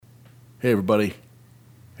Hey, everybody.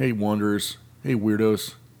 Hey, wanderers. Hey,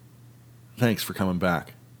 weirdos. Thanks for coming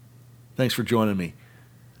back. Thanks for joining me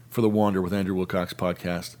for the Wander with Andrew Wilcox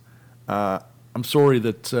podcast. I'm sorry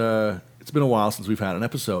that it's been a while since we've had an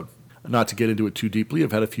episode. Not to get into it too deeply,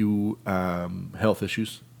 I've had a few health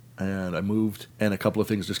issues, and I moved, and a couple of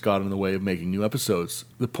things just got in the way of making new episodes.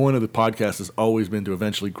 The point of the podcast has always been to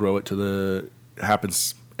eventually grow it to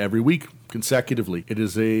happens every week consecutively. It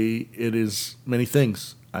is many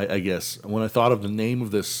things. I guess. When I thought of the name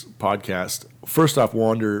of this podcast, first off,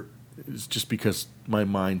 Wander is just because my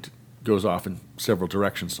mind goes off in several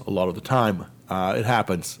directions a lot of the time. It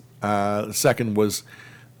happens. The second was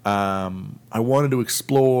I wanted to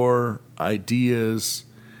explore ideas,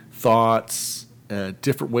 thoughts,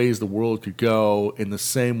 different ways the world could go in the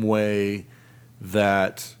same way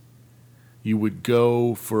that you would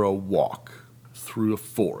go for a walk through a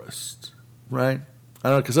forest, right? I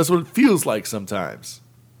don't know, because that's what it feels like sometimes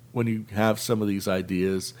when you have some of these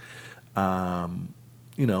ideas. I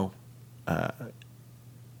don't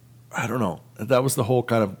know. That was the whole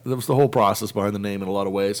process behind the name in a lot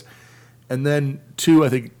of ways. And then two,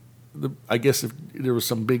 I guess if there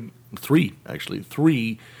was three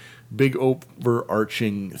big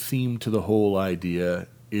overarching theme to the whole idea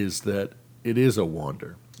is that it is a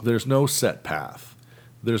wander. There's no set path.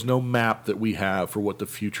 There's no map that we have for what the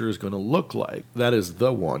future is going to look like. That is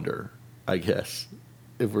the wander, I guess,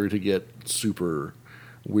 if we're to get super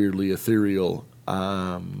weirdly ethereal,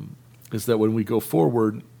 is that when we go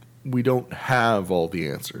forward, we don't have all the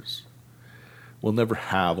answers. We'll never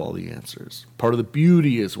have all the answers. Part of the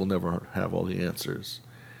beauty is we'll never have all the answers.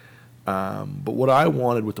 But what I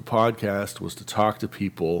wanted with the podcast was to talk to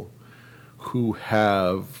people who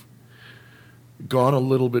have gone a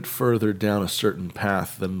little bit further down a certain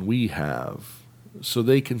path than we have, so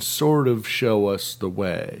they can sort of show us the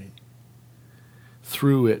way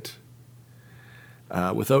through it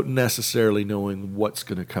without necessarily knowing what's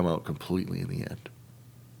going to come out completely in the end.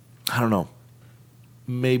 I don't know.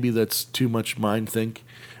 Maybe that's too much mind think.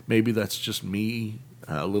 Maybe that's just me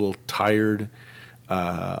a little tired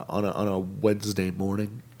on a Wednesday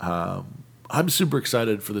morning. I'm super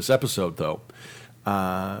excited for this episode, though,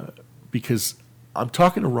 because I'm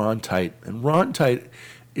talking to Ron Tite, and Ron Tite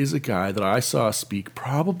is a guy that I saw speak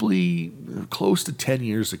probably close to 10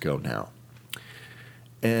 years ago now.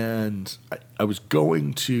 And I was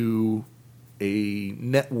going to a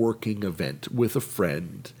networking event with a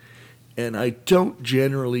friend, and I don't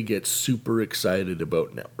generally get super excited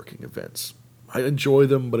about networking events. I enjoy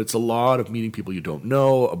them, but it's a lot of meeting people you don't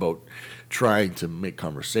know, about trying to make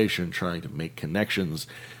conversation, trying to make connections.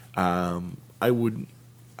 I don't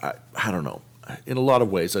know. In a lot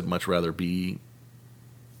of ways, I'd much rather be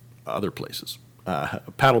other places. A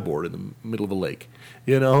paddleboard in the middle of a lake,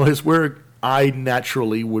 is where I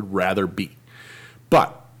naturally would rather be.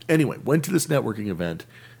 But anyway, went to this networking event,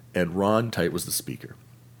 and Ron Tite was the speaker.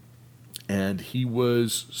 And he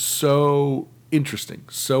was so interesting,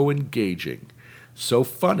 so engaging, so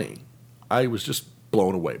funny. I was just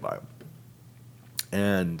blown away by him.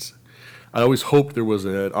 And I always hoped there was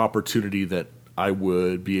an opportunity that I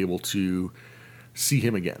would be able to see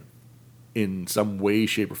him again in some way,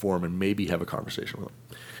 shape, or form, and maybe have a conversation with him.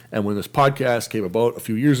 And when this podcast came about a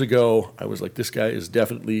few years ago, I was like, this guy is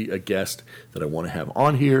definitely a guest that I want to have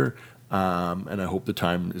on here, and I hope the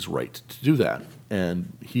time is right to do that.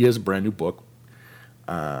 And he has a brand new book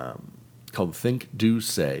called Think, Do,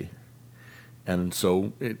 Say. And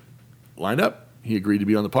so it lined up. He agreed to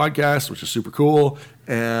be on the podcast, which is super cool,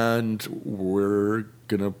 and we're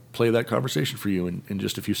going to play that conversation for you in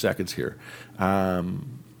just a few seconds here.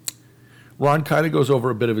 Ron kind of goes over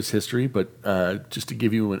a bit of his history, but just to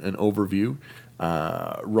give you an overview,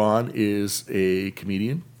 Ron is a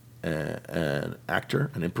comedian, an actor,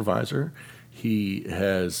 an improviser. He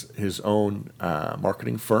has his own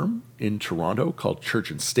marketing firm in Toronto called Church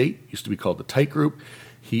and State, used to be called the Tite Group.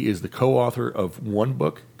 He is the co-author of one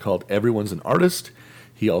book called Everyone's an Artist.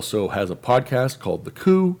 He also has a podcast called The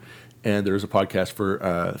Coup, and there's a podcast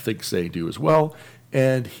for Think, Say, Do as well.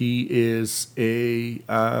 And he is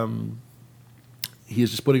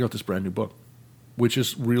just putting out this brand new book, which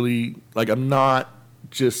is really, I'm not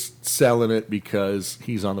just selling it because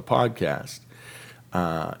he's on the podcast.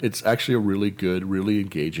 It's actually a really good, really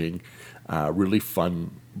engaging, really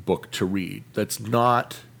fun book to read. That's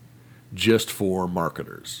not just for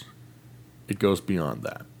marketers. It goes beyond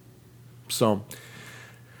that. So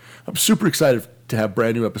I'm super excited to have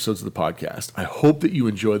brand new episodes of the podcast. I hope that you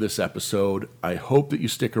enjoy this episode. I hope that you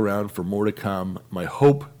stick around for more to come. My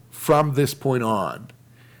hope from this point on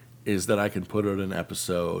is that I can put out an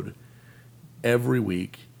episode every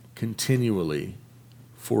week, continually,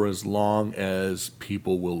 for as long as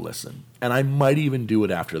people will listen. And I might even do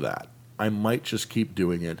it after that. I might just keep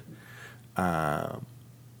doing it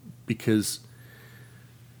because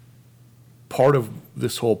part of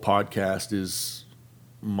this whole podcast is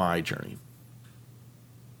my journey.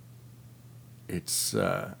 It's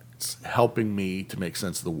helping me to make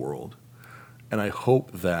sense of the world. And I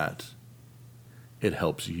hope that it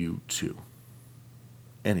helps you too.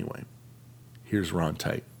 Anyway, here's Ron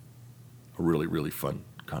Tite. A really, really fun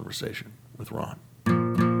conversation with Ron.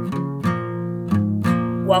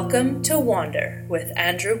 Welcome to Wander with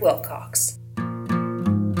Andrew Wilcox.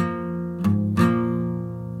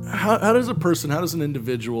 How does an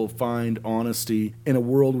individual find honesty in a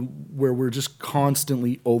world where we're just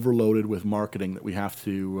constantly overloaded with marketing that we have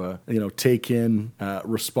to, take in,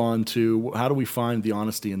 respond to? How do we find the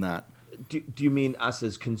honesty in that? Do you mean us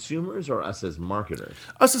as consumers or us as marketers?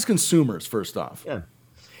 Us as consumers, first off. Yeah.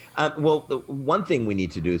 Well, the one thing we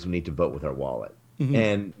need to do is we need to vote with our wallet. Mm-hmm.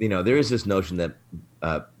 And, there is this notion that,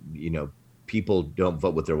 people don't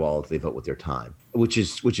vote with their wallets, they vote with their time, which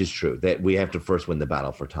is true, that we have to first win the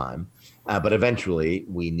battle for time. But eventually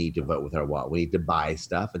we need to vote with our wallet. We need to buy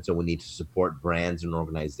stuff. And so we need to support brands and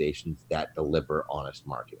organizations that deliver honest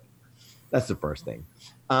marketing. That's the first thing.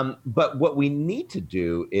 But what we need to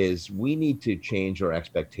do is we need to change our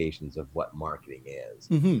expectations of what marketing is.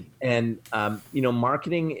 Mm-hmm. And,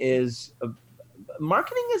 marketing is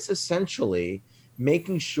essentially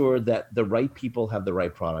making sure that the right people have the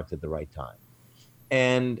right product at the right time.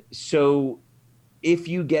 And so if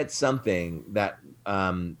you get something that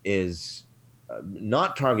is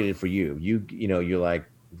not targeted for you, you're like,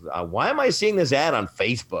 why am I seeing this ad on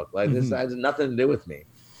Facebook? Like, mm-hmm. This has nothing to do with me.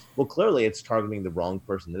 Well, clearly it's targeting the wrong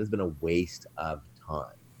person. That has been a waste of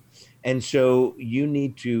time. And so you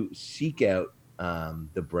need to seek out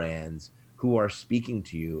the brands who are speaking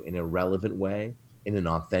to you in a relevant way, in an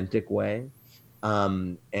authentic way,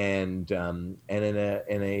 and in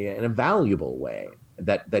a valuable way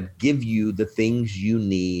that give you the things you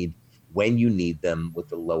need when you need them with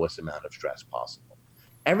the lowest amount of stress possible.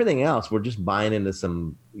 Everything else, we're just buying into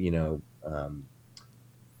some,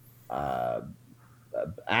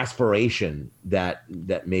 aspiration that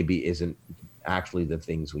maybe isn't actually the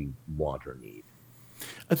things we want or need.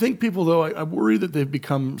 I think people, though, I worry that they've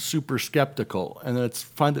become super skeptical, and they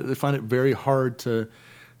find it very hard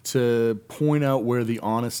to point out where the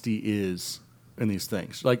honesty is in these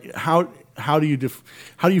things. Like how do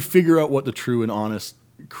you figure out what the true and honest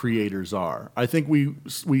creators are? I think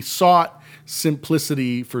we sought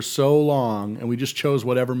simplicity for so long, and we just chose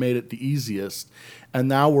whatever made it the easiest, and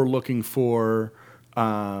now we're looking for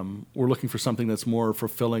something that's more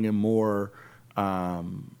fulfilling and more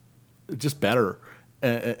just better.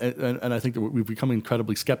 And I think that we've become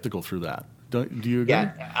incredibly skeptical through that. Do you agree?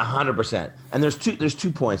 Yeah, 100%. And there's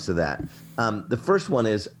 2 points to that. The first one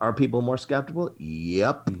is, are people more skeptical?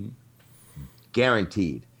 Yep, mm-hmm.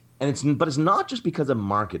 Guaranteed. But it's not just because of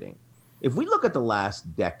marketing. If we look at the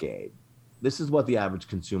last decade, this is what the average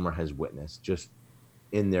consumer has witnessed just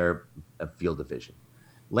in their field of vision.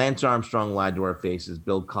 Lance Armstrong lied to our faces.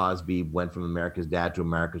 Bill Cosby went from America's Dad to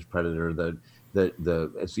America's Predator. The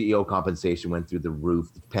CEO compensation went through the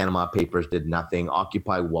roof. The Panama Papers did nothing.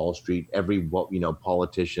 Occupy Wall Street. Every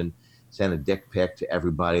politician sent a dick pic to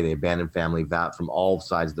everybody. They abandoned family vows from all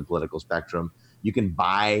sides of the political spectrum. You can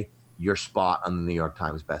buy your spot on the New York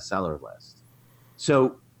Times bestseller list.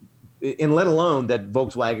 So, and let alone that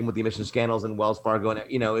Volkswagen with the emission scandals and Wells Fargo, and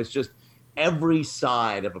it's just every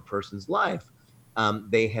side of a person's life,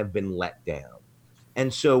 they have been let down.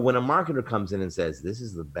 And so when a marketer comes in and says, this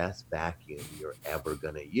is the best vacuum you're ever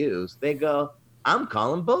going to use, they go, I'm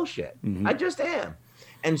calling bullshit. Mm-hmm. I just am.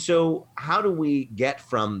 And so how do we get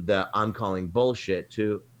from the I'm calling bullshit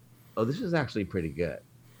to, oh, this is actually pretty good?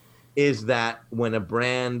 Is that when a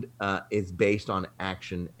brand is based on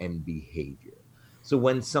action and behavior. So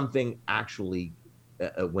when something actually,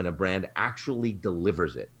 when a brand actually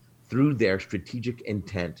delivers it through their strategic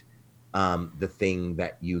intent, the thing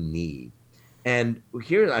that you need. And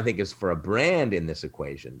here, I think, is for a brand in this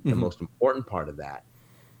equation, the most important part of that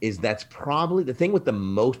is that's probably the thing with the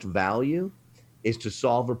most value is to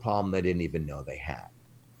solve a problem they didn't even know they had.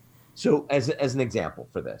 So as an example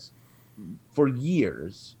for this, for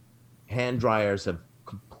years, hand dryers have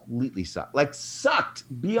completely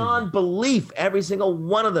sucked beyond belief. Every single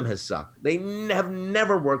one of them has sucked. They have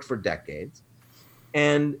never worked for decades.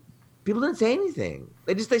 And people didn't say anything.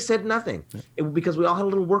 They said nothing. Because we all had a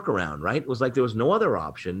little workaround, right? It was like there was no other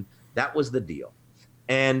option. That was the deal.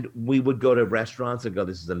 And we would go to restaurants and go,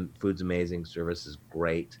 food's amazing, service is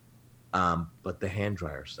great, but the hand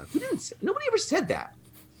dryer sucks. Nobody ever said that.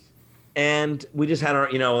 And we just had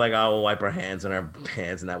our, like, oh, we'll wipe our hands on our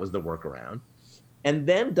hands, and that was the workaround. And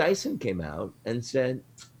then Dyson came out and said,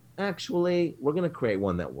 actually, we're going to create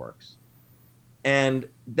one that works. And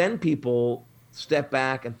then people stepped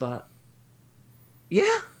back and thought,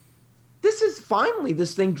 yeah,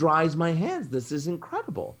 this thing dries my hands. This is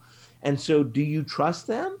incredible. And so do you trust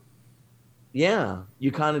them? Yeah,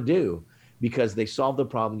 you kind of do, because they solved the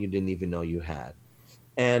problem you didn't even know you had.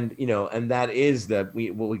 And, and that is we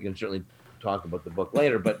can certainly talk about the book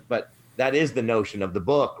later, but that is the notion of the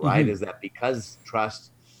book, right? Mm-hmm. Is that because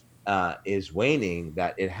trust is waning,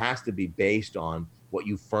 that it has to be based on what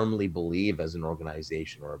you firmly believe as an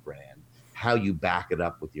organization or a brand, how you back it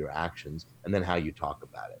up with your actions, and then how you talk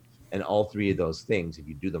about it. And all three of those things, if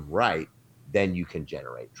you do them right, then you can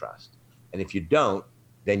generate trust. And if you don't,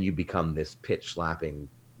 then you become this pitch slapping,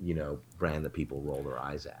 brand that people roll their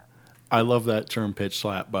eyes at. I love that term, pitch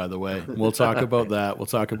slap, by the way. We'll talk about that. We'll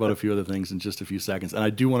talk about a few other things in just a few seconds. And I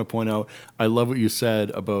do want to point out, I love what you said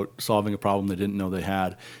about solving a problem they didn't know they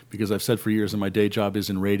had, because I've said for years, and my day job is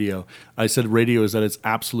in radio, I said radio is at its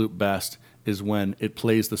absolute best is when it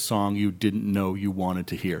plays the song you didn't know you wanted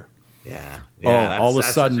to hear. Yeah. All of a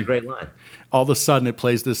sudden, such a great line. All of a sudden it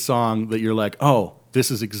plays this song that you're like, oh,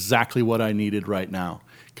 this is exactly what I needed right now,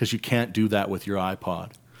 because you can't do that with your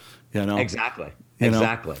iPod. Exactly.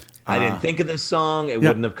 Exactly. I didn't think of this song. It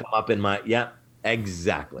wouldn't have come up in my,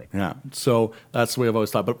 exactly. Yeah. So that's the way I've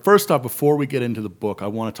always thought. But first off, before we get into the book, I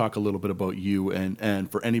want to talk a little bit about you, and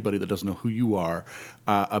for anybody that doesn't know who you are,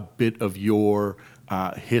 a bit of your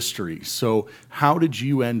history. So how did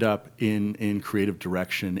you end up in creative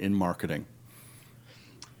direction, in marketing?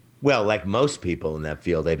 Well, like most people in that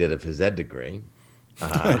field, I did a phys ed degree.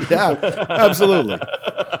 Yeah, absolutely.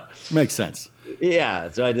 Makes sense. Yeah,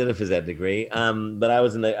 so I did a phys ed degree, but I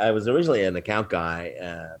was originally an account guy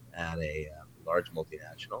at a large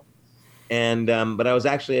multinational, and but I was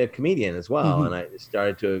actually a comedian as well, mm-hmm. and I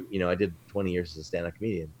started to, I did 20 years as a stand-up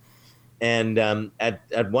comedian, and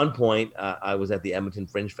at one point I was at the Edmonton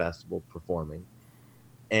Fringe Festival performing,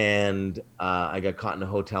 and I got caught in a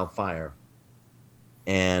hotel fire,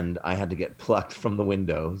 and I had to get plucked from the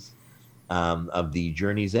windows of the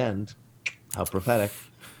Journey's End. How prophetic.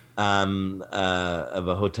 Of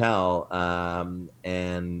a hotel,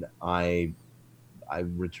 and I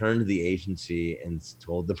returned to the agency and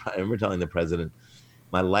I remember telling the president,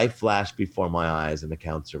 my life flashed before my eyes and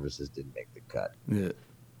account services didn't make the cut. Yeah.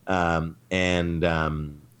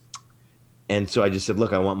 And so I just said,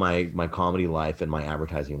 look, I want my comedy life and my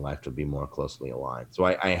advertising life to be more closely aligned. So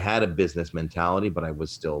I had a business mentality, but I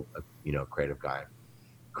was still a creative guy,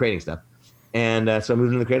 creating stuff. And so I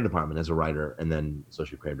moved into the creative department as a writer, and then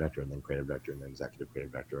associate creative director, and then creative director, and then executive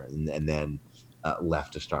creative director, and then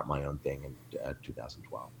left to start my own thing in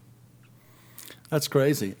 2012. That's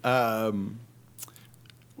crazy. There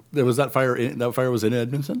was that fire. That fire was in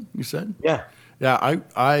Edmonton, you said? Yeah. Yeah,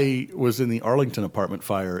 I was in the Arlington apartment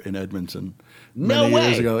fire in Edmonton many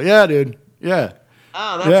years ago. Yeah, dude. Yeah.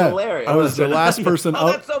 Oh, that's hilarious. I was the last person out.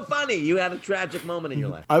 That's so funny. You had a tragic moment in your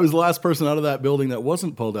life. I was the last person out of that building that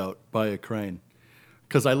wasn't pulled out by a crane,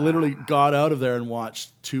 because I literally got out of there and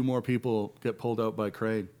watched two more people get pulled out by a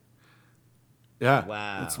crane. Yeah.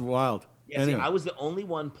 Wow. It's wild. Yeah, anyway. See, I was the only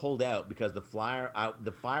one pulled out because the fire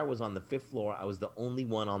was on the 5th floor. I was the only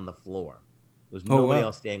one on the floor. There was nobody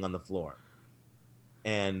else staying on the floor.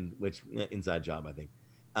 And which inside job, I think.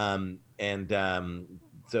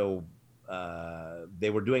 So they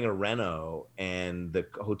were doing a reno, and the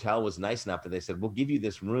hotel was nice enough that they said, we'll give you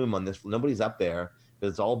this room on this. Nobody's up there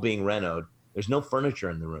because it's all being renoed. There's no furniture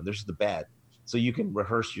in the room. There's just the bed. So you can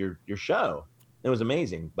rehearse your show. It was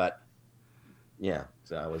amazing. But yeah,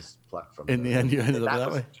 so I was plucked from in the end, you ended up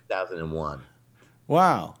that way? 2001.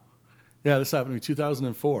 Wow. Yeah, this happened in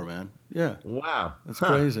 2004, man. Yeah. Wow. That's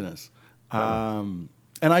craziness. And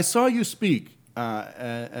I saw you speak,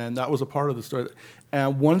 and that was a part of the story.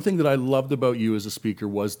 And one thing that I loved about you as a speaker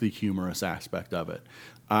was the humorous aspect of it.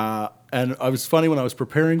 And it was funny when I was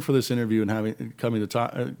preparing for this interview and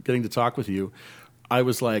getting to talk with you. I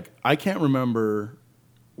was like, I can't remember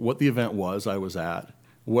what the event was I was at,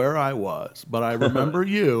 where I was, but I remember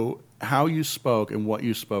you, how you spoke, and what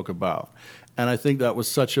you spoke about. And I think that was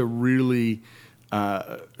such a really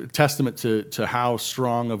testament to how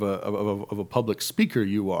strong of a public speaker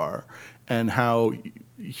you are, and how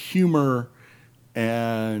humor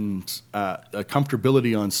and a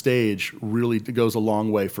comfortability on stage really goes a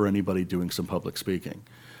long way for anybody doing some public speaking.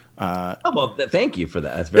 Thank you for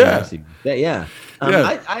that. That's very nice. Yeah.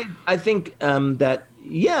 I think that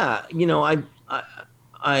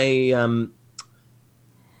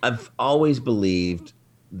I've always believed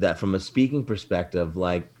that from a speaking perspective,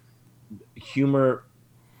 like humor,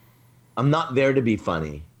 I'm not there to be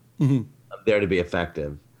funny. I'm there to be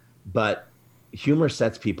effective, but humor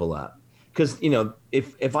sets people up. Because,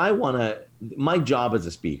 if I want to, my job as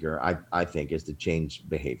a speaker, I think, is to change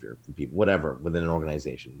behavior from people, whatever, within an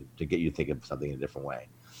organization, to get you to think of something in a different way.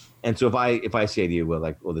 And so if I say to you,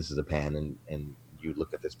 well, this is a pen, and you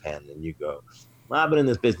look at this pen and you go, well, I've been in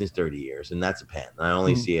this business 30 years, and that's a pen. And I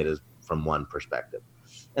only see it as from one perspective.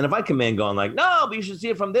 And if I come in going like, no, but you should see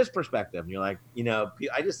it from this perspective. And you're like,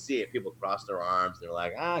 I just see it. People cross their arms. They're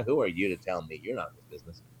like, who are you to tell me you're not in this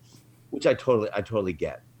business? Which I totally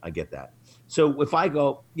get. I get that. So if I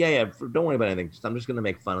go, don't worry about anything. I'm just going to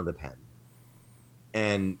make fun of the pen.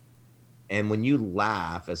 And when you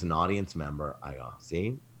laugh as an audience member, I go,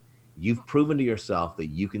 see, you've proven to yourself that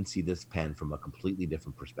you can see this pen from a completely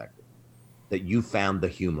different perspective, that you found the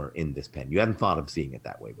humor in this pen. You hadn't thought of seeing it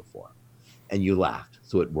that way before. And you laughed,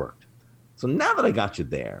 so it worked. So now that I got you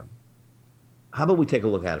there, how about we take a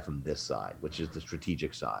look at it from this side, which is the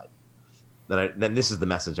strategic side. Then this is the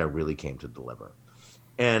message I really came to deliver.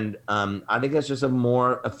 And I think that's just a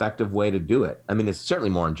more effective way to do it. I mean, it's certainly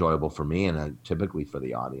more enjoyable for me and typically for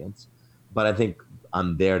the audience. But I think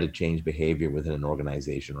I'm there to change behavior within an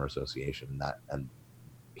organization or association, and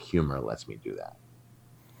humor lets me do that.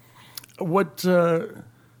 What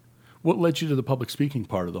led you to the public speaking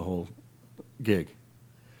part of the whole gig?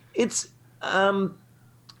 It's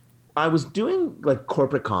I was doing like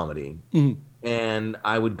corporate comedy, and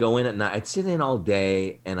I would go in at night. I'd sit in all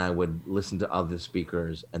day, and I would listen to other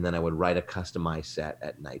speakers, and then I would write a customized set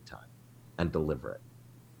at nighttime and deliver it.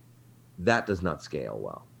 That does not scale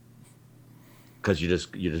well because you're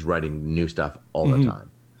just writing new stuff all the time.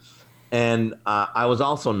 And I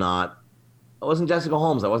wasn't Jessica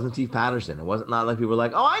Holmes. I wasn't Steve Patterson. It wasn't not like people were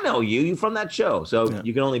like, oh, I know you from that show. So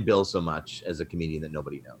you can only bill so much as a comedian that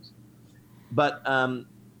nobody knows. But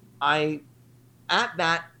at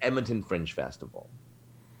that Edmonton Fringe Festival,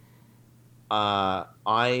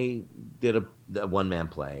 I did a one-man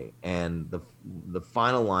play, and the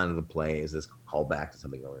final line of the play is this callback to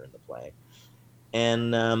something earlier in the play.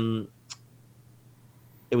 And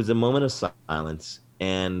it was a moment of silence,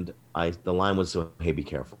 and the line was, so hey, be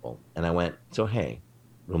careful. And I went, so hey,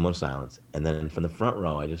 moment of silence. And then from the front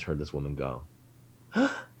row, I just heard this woman go,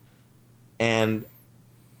 and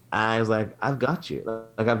I was like, I've got you.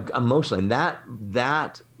 Like I'm emotionally. And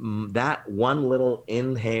that one little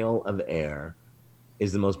inhale of air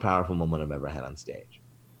is the most powerful moment I've ever had on stage,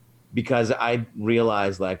 because I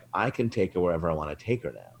realized like I can take her wherever I want to take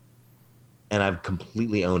her now, and I've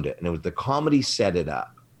completely owned it. And it was the comedy set it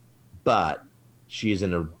up, but she is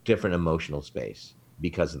in a different emotional space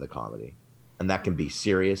because of the comedy. And that can be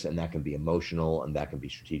serious, and that can be emotional, and that can be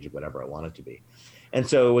strategic, whatever I want it to be. And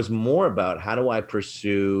so it was more about how do I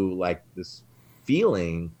pursue like this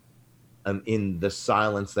feeling in the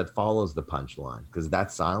silence that follows the punchline, because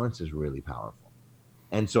that silence is really powerful.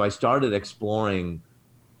 And so I started exploring,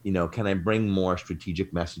 can I bring more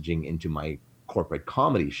strategic messaging into my corporate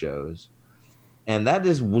comedy shows? And that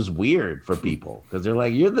was weird for people, because they're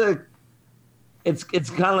like, it's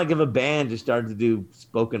kind of like if a band just started to do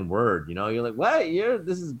spoken word, you're like, what?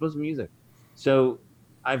 This is supposed to be music. So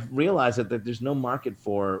I've realized that there's no market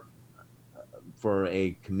for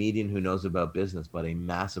a comedian who knows about business, but a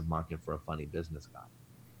massive market for a funny business guy.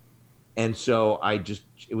 And so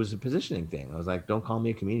it was a positioning thing. I was like, don't call me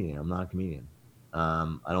a comedian. I'm not a comedian.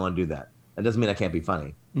 I don't want to do that. That doesn't mean I can't be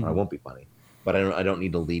funny, or I won't be funny, but I don't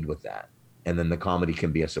need to lead with that. And then the comedy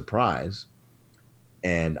can be a surprise,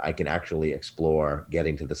 and I can actually explore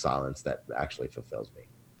getting to the silence that actually fulfills me.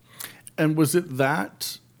 And was it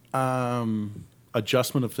that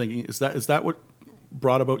adjustment of thinking? Is that what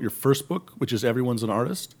brought about your first book, which is Everyone's an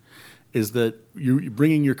Artist? Is that you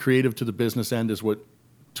bringing your creative to the business end is what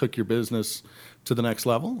took your business to the next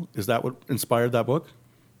level? Is that what inspired that book?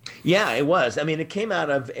 Yeah, it was. I mean, it came out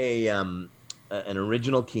of an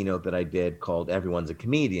original keynote that I did called Everyone's a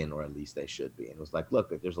Comedian, or at least they should be. And it was like,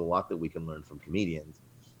 look, there's a lot that we can learn from comedians,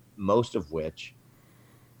 most of which,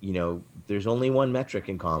 there's only one metric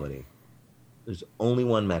in comedy. There's only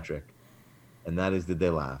one metric, and that is, did they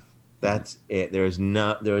laugh? That's it. There is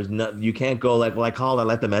no, you can't go like, well, I called, I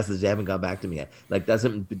left the message, they haven't got back to me yet. Like,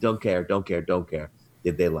 don't care.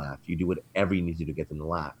 Did they laugh? You do whatever you need to get them to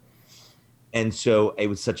laugh. And so it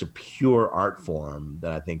was such a pure art form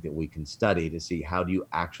that I think that we can study to see how do you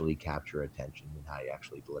actually capture attention and how you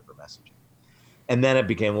actually deliver messaging. And then it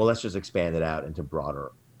became, well, let's just expand it out into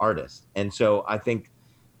broader artists. And so I think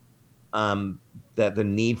that the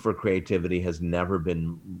need for creativity has never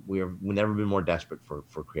been, we've never been more desperate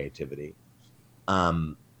for creativity.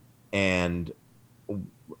 And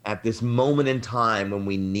at this moment in time when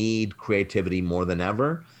we need creativity more than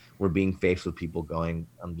ever, we're being faced with people going,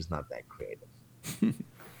 I'm just not that creative.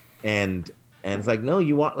 And it's like, no,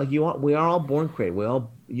 we are all born creative. We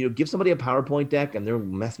all, give somebody a PowerPoint deck and they're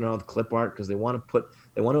messing around with clip art because they want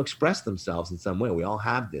to express themselves in some way. We all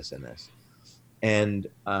have this in us. And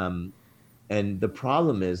the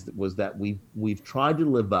problem was that we've tried to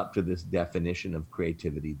live up to this definition of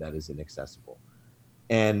creativity that is inaccessible.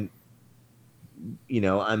 And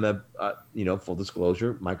I'm full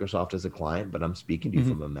disclosure, Microsoft is a client, but I'm speaking to you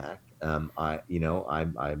from a Mac. I'm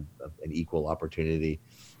an equal opportunity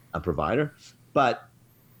provider, but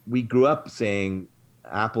we grew up saying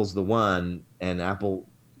Apple's the one, and Apple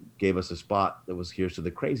gave us a spot that was, here's to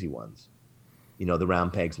the crazy ones, the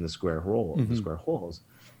round pegs and the square holes.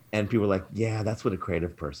 And people were like, yeah, that's what a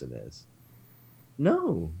creative person is.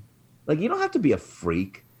 No, like, you don't have to be a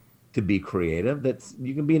freak to be creative.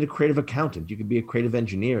 You can be a creative accountant. You can be a creative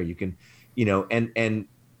engineer. You can,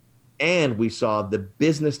 and we saw the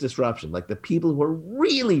business disruption, like the people who are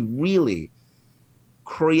really, really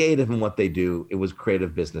creative in what they do. It was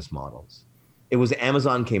creative business models. It was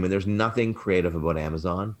Amazon came in. There's nothing creative about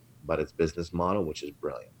Amazon, but its business model, which is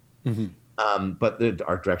brilliant. Mm-hmm. But the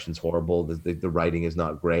art direction's horrible. The writing is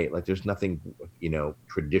not great. Like, there's nothing,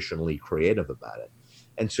 traditionally creative about it.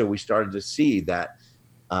 And so we started to see that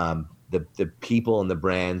the people and the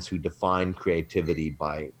brands who define creativity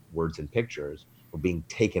by words and pictures were being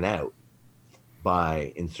taken out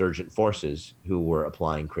by insurgent forces who were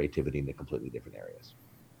applying creativity into completely different areas.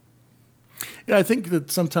 Yeah, I think that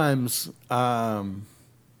sometimes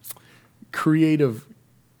creative,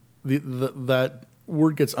 that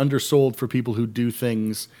word gets undersold for people who do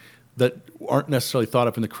things that aren't necessarily thought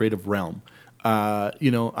of in the creative realm. I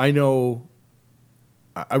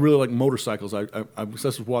really like motorcycles. I'm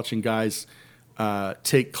obsessed with watching guys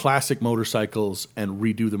take classic motorcycles and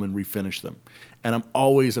redo them and refinish them. And I'm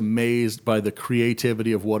always amazed by the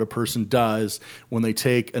creativity of what a person does when they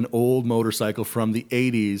take an old motorcycle from the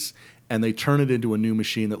 80s and they turn it into a new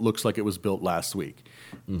machine that looks like it was built last week.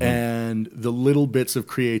 Mm-hmm. And the little bits of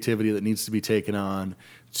creativity that needs to be taken on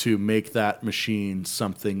to make that machine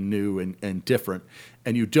something new and different.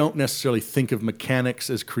 And you don't necessarily think of mechanics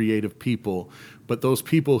as creative people, but those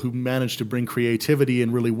people who manage to bring creativity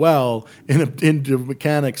in really well into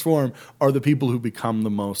mechanics form are the people who become the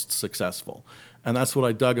most successful. And that's what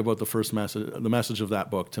I dug about the message of that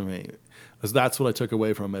book to me, is that's what I took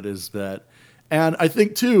away from it, is that, and I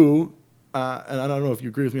think too, and I don't know if you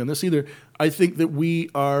agree with me on this either, I think that we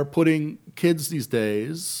are putting kids these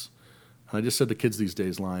days, and I just said the kids these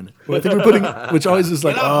days line, but I think we're putting, which always is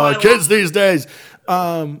like, kids these days.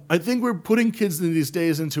 I think we're putting kids these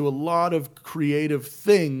days into a lot of creative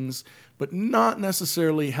things, but not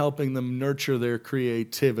necessarily helping them nurture their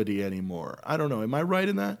creativity anymore. I don't know. Am I right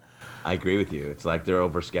in that? I agree with you. It's like they're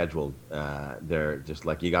overscheduled. They're just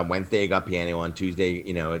like, you got Wednesday, you got piano on Tuesday,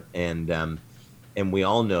 and we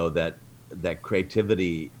all know that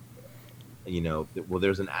creativity,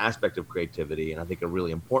 there's an aspect of creativity, and I think a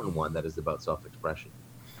really important one, that is about self-expression.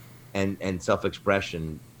 And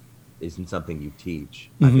self-expression isn't something you teach.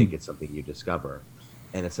 Mm-hmm. I think it's something you discover,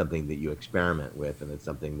 and it's something that you experiment with, and it's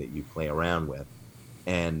something that you play around with.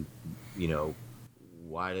 And,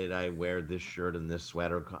 why did I wear this shirt and this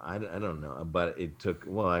sweater? I don't know, but it took,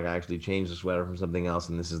 I actually changed the sweater from something else,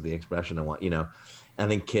 and this is the expression I want, I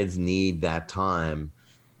think kids need that time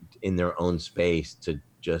in their own space to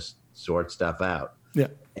just sort stuff out. Yeah.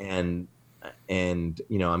 And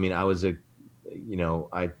I was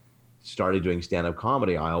I started doing stand-up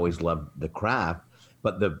comedy. I always loved the craft,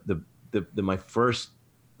 but the first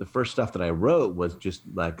stuff that I wrote was just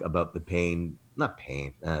like about the pain, not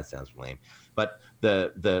pain, that sounds lame, but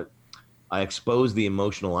I exposed the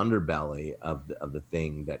emotional underbelly of the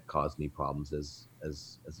thing that caused me problems as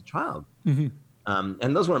a child. Mm-hmm.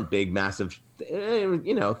 And those weren't big, massive,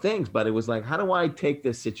 things, but it was like, how do I take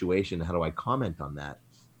this situation? How do I comment on that?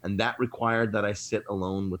 And that required that I sit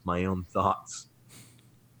alone with my own thoughts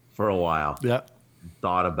for a while. Yeah.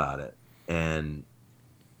 Thought about it and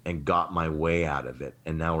got my way out of it.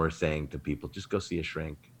 And now we're saying to people, just go see a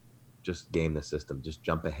shrink, just game the system, just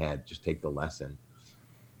jump ahead, just take the lesson.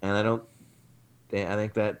 And I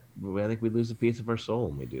think we lose a piece of our soul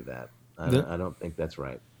when we do that. I don't think that's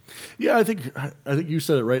right. Yeah, I think you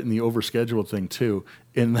said it right in the overscheduled thing too,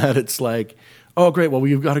 in that it's like, oh great, well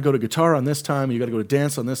you've got to go to guitar on this time, you got to go to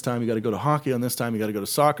dance on this time, you got to go to hockey on this time, you got to go to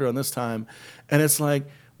soccer on this time, and it's like,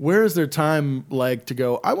 where is there time like to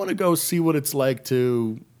go, I want to go see what it's like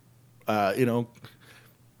to,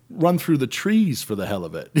 run through the trees for the hell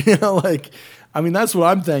of it. I mean, that's what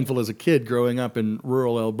I'm thankful as a kid growing up in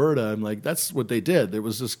rural Alberta. I'm like, that's what they did. It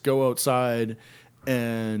was just go outside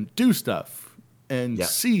and do stuff and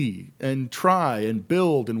see and try and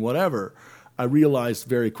build and whatever. I realized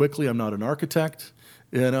very quickly I'm not an architect.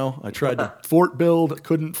 I tried to fort build,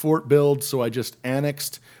 couldn't fort build, so I just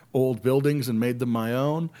annexed old buildings and made them my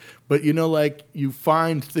own. But you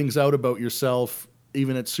find things out about yourself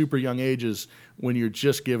even at super young ages when you're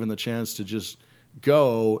just given the chance to just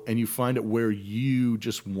go, and you find it where you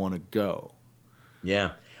just want to go.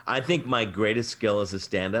 Yeah. I think my greatest skill as a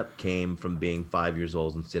stand-up came from being 5 years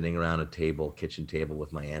old and sitting around a kitchen table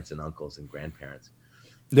with my aunts and uncles and grandparents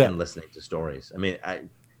and listening to stories. I mean,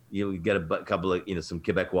 you get a couple of, some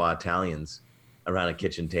Quebecois Italians around a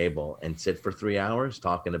kitchen table and sit for 3 hours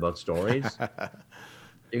talking about stories.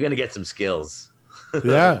 You're going to get some skills.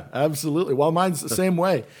 Yeah, absolutely. Well, mine's the same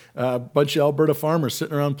way. A bunch of Alberta farmers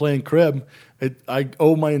sitting around playing crib. I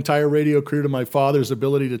owe my entire radio career to my father's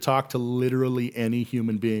ability to talk to literally any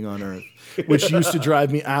human being on earth, which used to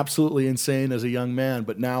drive me absolutely insane as a young man.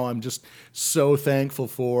 But now I'm just so thankful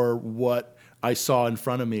for what I saw in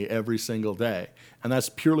front of me every single day. And that's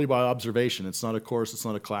purely by observation. It's not a course. It's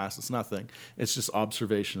not a class. It's nothing. It's just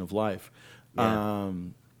observation of life. Yeah.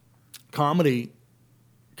 Comedy,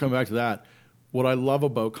 coming back to that, what I love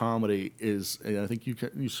about comedy is, and I think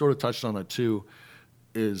you sort of touched on it too,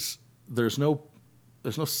 is there's no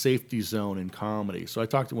safety zone in comedy. So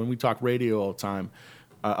when we talk radio all the time,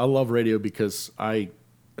 I love radio because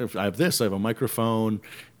if I have this, I have a microphone.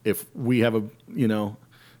 If we have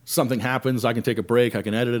something happens, I can take a break, I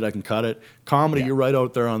can edit it, I can cut it. Comedy, You're right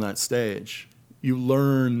out there on that stage. You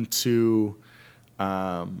learn to,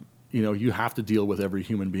 you have to deal with every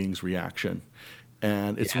human being's reaction.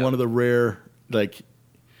 And it's one of the rare,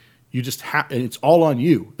 you just have, and it's all on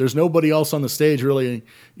you. There's nobody else on the stage really,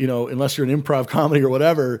 unless you're an improv comedy or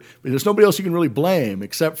whatever, but there's nobody else you can really blame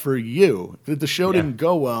except for you. If the show didn't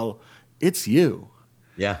go well, it's you.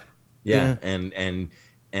 Yeah.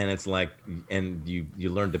 And it's like, and you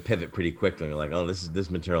learn to pivot pretty quickly. You're like, oh, this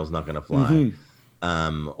material is not going to fly.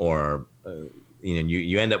 Mm-hmm.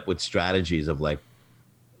 You end up with strategies of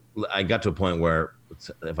I got to a point where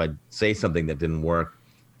if I say something that didn't work,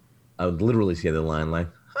 I would literally say the line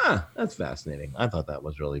that's fascinating. I thought that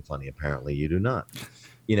was really funny. Apparently you do not,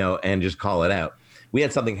 and just call it out. We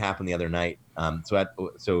had something happen the other night.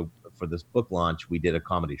 So for this book launch, we did a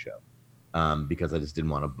comedy show. Because I just didn't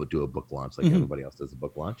want to do a book launch like everybody else does a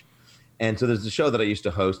book launch. And so there's a show that I used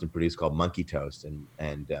to host and produce called Monkey Toast.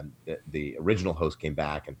 And the original host came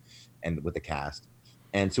back and with the cast.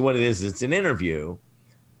 And so what it is, it's an interview.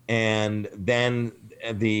 And then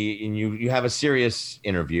you have a serious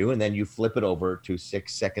interview, and then you flip it over to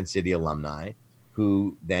 6 Second City alumni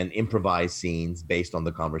who then improvise scenes based on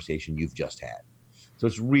the conversation you've just had. So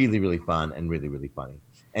it's really, really fun and really, really funny.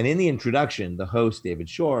 And in the introduction, the host, David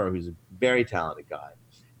Shore, who's a very talented guy,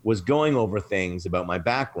 was going over things about my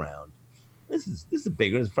background. This is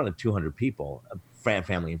bigger. It's in front of 200 people,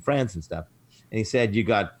 family and friends and stuff. And he said, you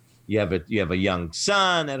have a young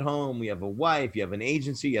son at home, you have a wife, you have an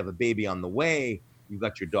agency, you have a baby on the way, you've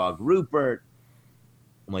got your dog Rupert.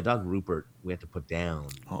 My dog Rupert, we had to put down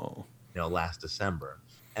last December.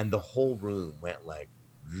 And the whole room went like,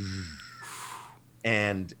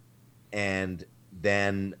 and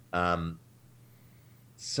then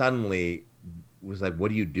suddenly was like, what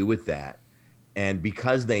do you do with that? And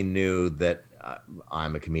because they knew that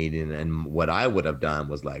I'm a comedian, and what I would have done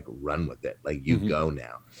was run with it, you go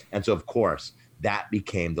now. And so of course that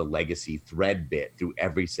became the legacy thread bit through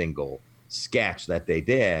every single sketch that they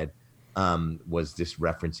did, was just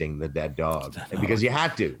referencing the dead dog. Because you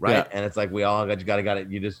had to, right? Yeah. And it's we all got it.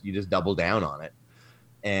 You just double down on it.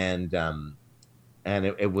 And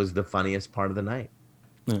it was the funniest part of the night.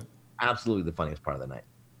 Yeah. Absolutely the funniest part of the night.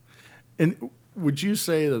 And would you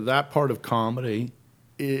say that part of comedy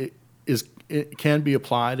it can be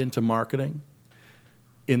applied into marketing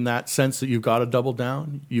in that sense that you've got to double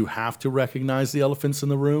down? You have to recognize the elephants in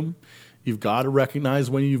the room. You've got to recognize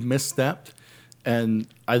when you've misstepped. And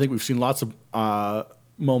I think we've seen lots of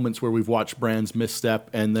moments where we've watched brands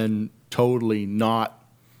misstep and then totally not,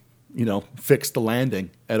 fix the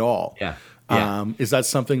landing at all. Yeah. Is that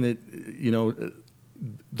something that,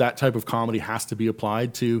 that type of comedy has to be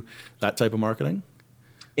applied to that type of marketing?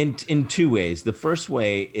 In two ways. The first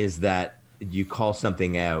way is that you call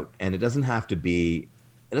something out, and it doesn't have to be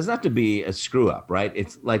a screw up, right?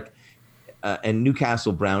 It's and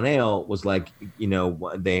Newcastle Brown Ale was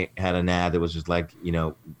they had an ad that was just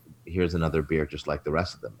here's another beer just like the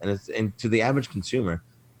rest of them. And to the average consumer,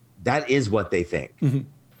 that is what they think. Mm-hmm.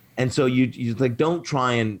 And so you like don't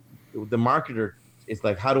try and the marketer is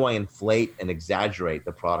like, how do I inflate and exaggerate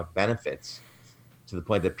the product benefits to the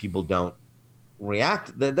point that people don't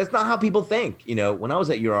react? That's not how people think. When I was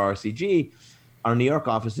at your RCG, our New York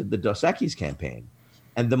office did the Dos Equis campaign.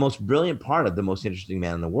 And the most brilliant part of the Most Interesting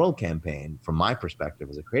Man in the World campaign, from my perspective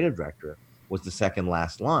as a creative director, was the second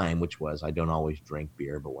last line, which was, I don't always drink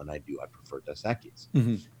beer, but when I do, I prefer Dos Equis.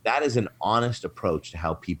 Mm-hmm. That is an honest approach to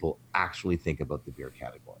how people actually think about the beer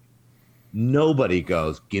category. Nobody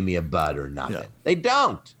goes, give me a Bud or nothing. Yeah. They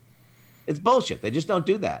don't. It's bullshit. They just don't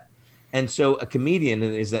do that. And so a comedian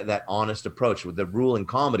is that honest approach. The rule in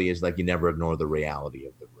comedy is like you never ignore the reality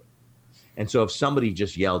of the room. And so if somebody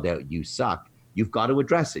just yelled out, you suck, you've got to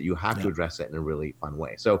address it. You have to address it in a really fun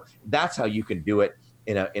way. So that's how you can do it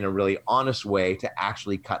in a really honest way to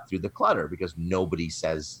actually cut through the clutter, because nobody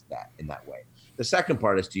says that in that way. The second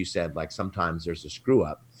part is, you said, like, sometimes there's a screw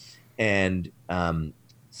up, and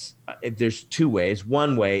there's two ways.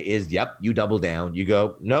 One way is, you double down. You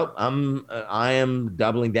go, nope, I am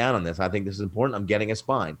doubling down on this. I think this is important. I'm getting a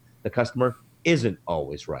spine. The customer isn't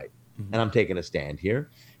always right. Mm-hmm. And I'm taking a stand here.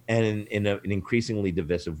 And in an increasingly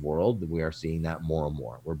divisive world, we are seeing that more and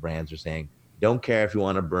more, where brands are saying, don't care if you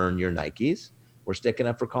want to burn your Nikes. We're sticking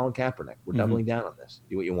up for Colin Kaepernick. We're doubling down on this.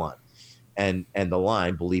 Do what you want. And the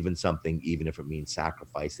line, believe in something, even if it means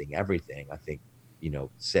sacrificing everything, I think,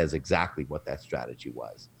 says exactly what that strategy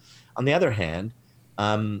was. On the other hand,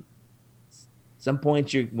 some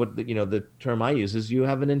points, the term I use is, you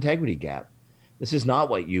have an integrity gap. This is not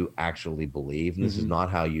what you actually believe, and this is not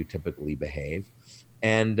how you typically behave.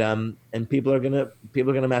 And people are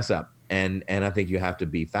gonna mess up, and I think you have to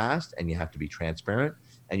be fast, and you have to be transparent,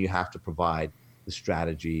 and you have to provide the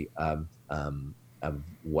strategy of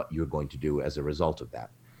what you're going to do as a result of that,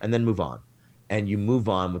 and then move on. And you move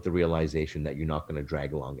on with the realization that you're not going to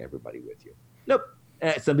drag along everybody with you. Nope.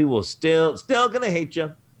 Some people will still gonna hate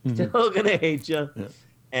you,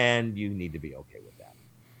 and you need to be okay with that.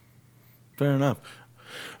 Fair enough.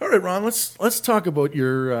 All right, Ron, let's talk about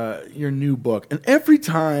your new book. And every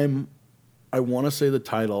time I want to say the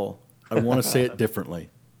title, I want to say it differently.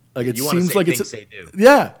 Like, it seems like it's say, do.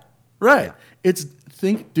 Yeah, right. Yeah. It's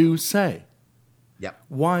Think, Do, Say. Yep.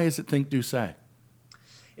 Why is it Think, Do, Say?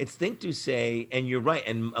 It's Think, Do, Say, and you're right.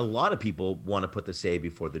 And a lot of people want to put the say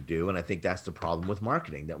before the do, and I think that's the problem with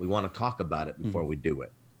marketing, that we want to talk about it before we do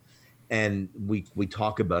it. And we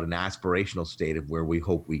talk about an aspirational state of where we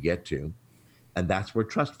hope we get to. And that's where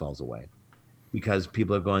trust falls away, because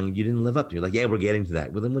people are going, you didn't live up to it. You're like, yeah, we're getting to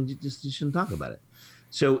that. Well, then you shouldn't talk about it.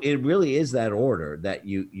 So it really is that order, that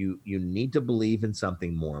you need to believe in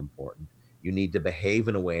something more important. You need to behave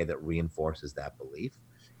in a way that reinforces that belief.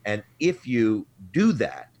 And if you do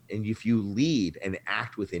that, and if you lead and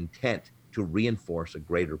act with intent to reinforce a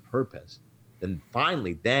greater purpose, then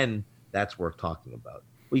finally, then that's worth talking about.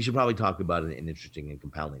 Well, you should probably talk about it in an interesting and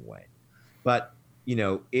compelling way. But,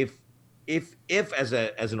 if as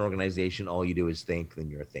an organization, all you do is think, then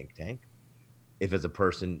you're a think tank. If as a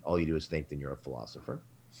person, all you do is think, then you're a philosopher.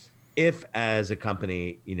 If as a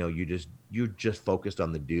company, you're just focused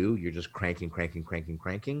on the do, you're just cranking,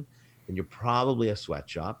 then you're probably a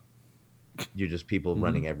sweatshop. You're just people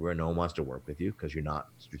running everywhere. No one wants to work with you because you're not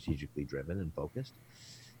strategically driven and focused.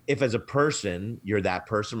 If as a person, you're that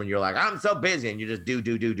person when you're like, I'm so busy, and you just do,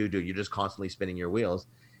 you're just constantly spinning your wheels,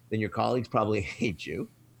 then your colleagues probably hate you.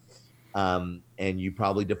 And you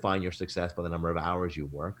probably define your success by the number of hours you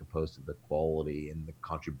work, opposed to the quality and the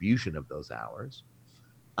contribution of those hours.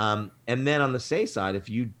 And then on the say side,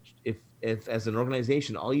 if as an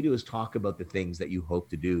organization, all you do is talk about the things that you hope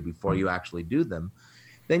to do before you actually do them,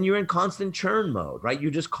 then you're in constant churn mode, right?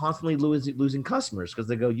 You're just constantly losing customers, because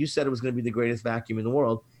they go, you said it was going to be the greatest vacuum in the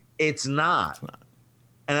world. It's not.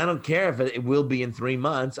 And I don't care if it will be in 3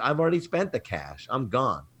 months. I've already spent the cash. I'm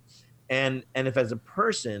gone. And if as a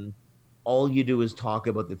person, all you do is talk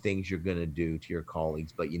about the things you're going to do to your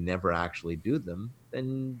colleagues, but you never actually do them,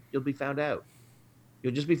 then you'll be found out.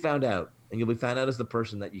 You'll just be found out, and you'll be found out as the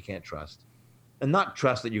person that you can't trust. And not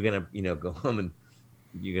trust that you're going to, go home and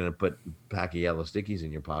you're going to put a pack of yellow stickies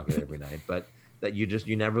in your pocket every night, but that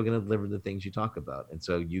you're never going to deliver the things you talk about. And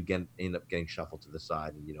so you end up getting shuffled to the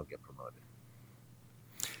side, and you don't get promoted.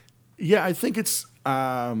 Yeah, I think it's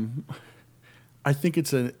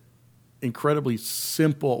an incredibly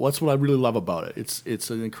simple. That's what I really love about it. It's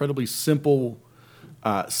an incredibly simple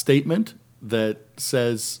statement that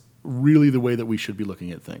says really the way that we should be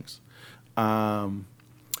looking at things.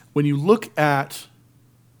 When you look at,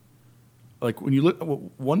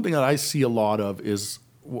 one thing that I see a lot of is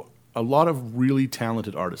a lot of really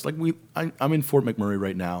talented artists. Like I'm in Fort McMurray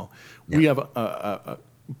right now. Yeah. We have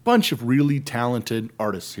bunch of really talented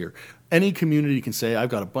artists here. Any community can say, I've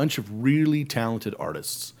got a bunch of really talented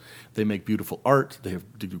artists. They make beautiful art. They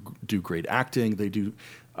do great acting. They do.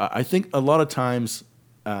 I think a lot of times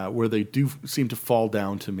where they do seem to fall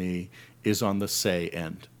down to me is on the say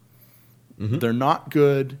end. Mm-hmm. They're not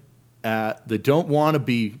good at. They don't want to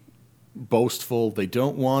be boastful. They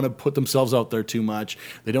don't want to put themselves out there too much.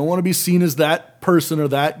 They don't want to be seen as that person or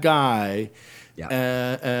that guy. Yeah.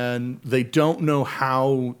 And they don't know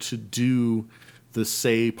how to do the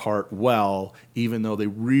say part well, even though they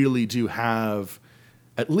really do have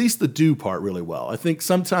at least the do part really well. I think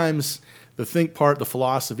sometimes the think part, the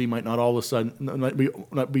philosophy might not all of a sudden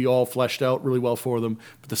not be all fleshed out really well for them,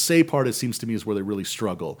 but the say part, it seems to me, is where they really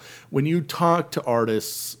struggle. When you talk to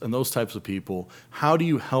artists and those types of people, how do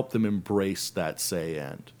you help them embrace that say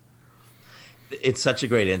end? It's such a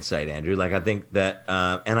great insight, Andrew. Like, I think that,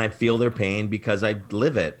 and I feel their pain because I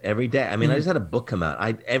live it every day. I mean, I just had a book come out.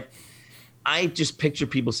 I just picture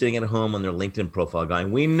people sitting at home on their LinkedIn profile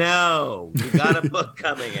going, we know we got a book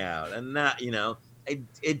coming out. And that,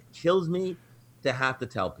 it kills me to have to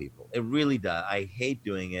tell people. It really does. I hate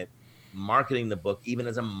doing it. Marketing the book, even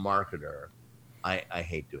as a marketer, I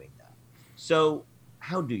hate doing that. So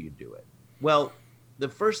how do you do it? Well, the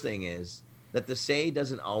first thing is that the say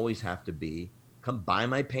doesn't always have to be, come buy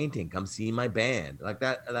my painting, come see my band. Like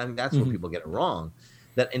that. I think that's where people get it wrong.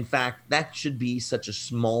 That in fact, that should be such a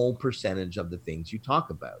small percentage of the things you talk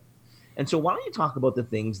about. And so why don't you talk about the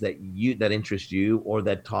things that interest you, or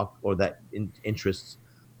that interests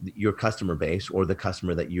your customer base, or the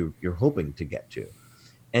customer that you're hoping to get to.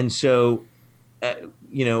 And so,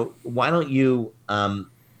 why don't you to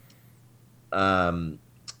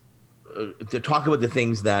talk about the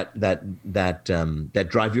things that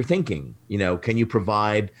drive your thinking? Can you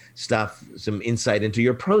provide some insight into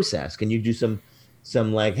your process? Can you do some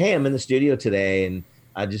like, hey, I'm in the studio today and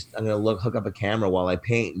I'm going to hook up a camera while I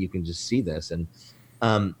paint. You can just see this. And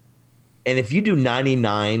if you do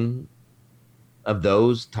 99 of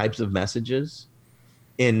those types of messages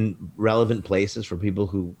in relevant places for people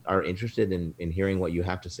who are interested in hearing what you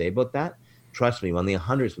have to say about that, trust me, on the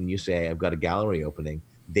 100s, when you say, I've got a gallery opening,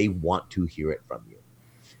 they want to hear it from you.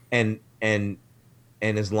 And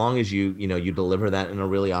as long as you deliver that in a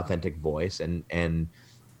really authentic voice and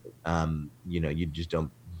you just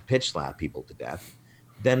don't pitch slap people to death,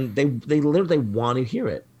 then they literally want to hear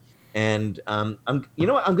it. And I'm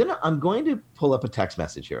going to pull up a text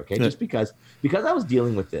message here, okay? Just because I was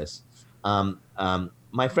dealing with this.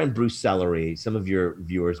 My friend Bruce Sellery, some of your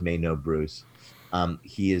viewers may know Bruce.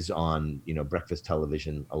 He is on breakfast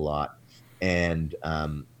television a lot, and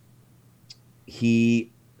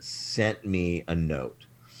he sent me a note,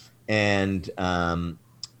 and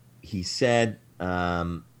he said,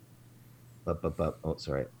 oh,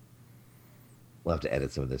 sorry. We'll have to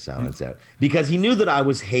edit some of this silence out, because he knew that I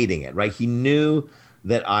was hating it, right? He knew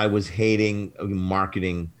that I was hating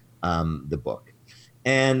marketing the book.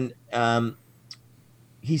 And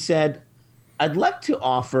he said, I'd like to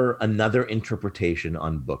offer another interpretation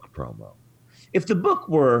on book promo. If the book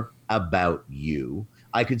were about you,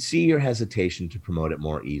 I could see your hesitation to promote it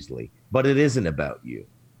more easily, but it isn't about you.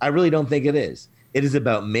 I really don't think it is. It is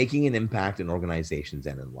about making an impact in organizations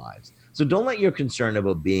and in lives. So don't let your concern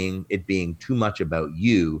about it being too much about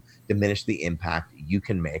you diminish the impact you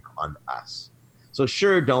can make on us. So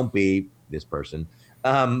sure, don't be this person,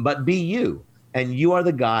 but be you. And you are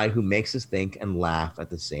the guy who makes us think and laugh at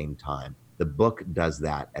the same time. The book does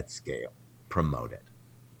that at scale. Promote it.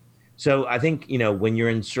 So I think, when you're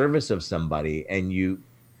in service of somebody and you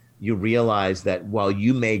realize that while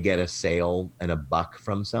you may get a sale and a buck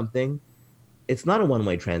from something, it's not a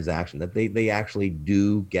one-way transaction, that they actually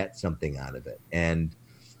do get something out of it. And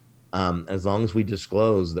as long as we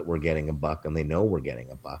disclose that we're getting a buck and they know we're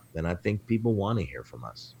getting a buck, then I think people want to hear from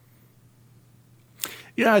us.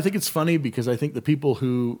 Yeah, I think it's funny because I think the people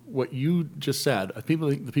who, what you just said, the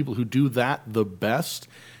people who do that the best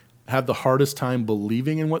have the hardest time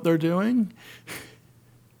believing in what they're doing.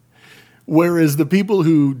 Whereas the people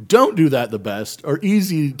who don't do that the best are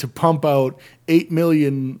easy to pump out 8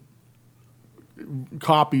 million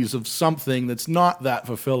copies of something that's not that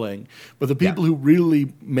fulfilling. But the people who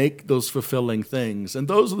really make those fulfilling things, and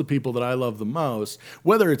those are the people that I love the most,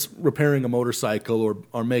 whether it's repairing a motorcycle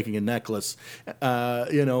or making a necklace,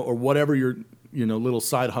 or whatever your little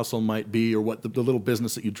side hustle might be, or what the little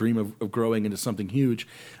business that you dream of growing into something huge.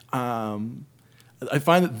 I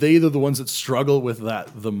find that they are the ones that struggle with that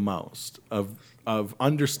the most, of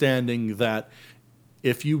understanding that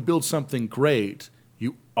if you build something great,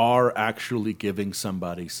 you are actually giving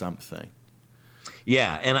somebody something.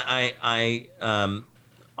 Yeah, and I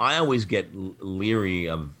I always get leery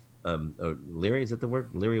of or leery, is that the word?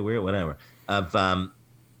 Leery, weird, whatever, of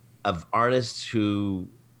artists who,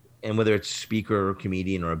 and whether it's speaker or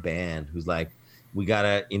comedian or a band, who's like, we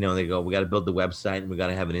gotta, they go, we gotta build the website and we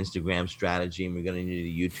gotta have an Instagram strategy and we're gonna need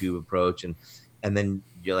a YouTube approach, and then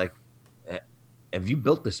you're like, have you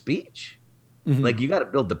built the speech? Mm-hmm. Like, you got to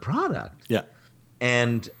build the product. Yeah.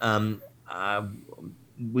 And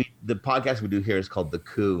the podcast we do here is called The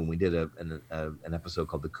Coup, and we did an episode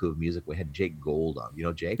called The Coup of Music. We had Jake Gold on. You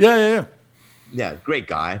know Jake? Yeah. Yeah, great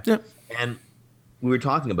guy. Yeah. And we were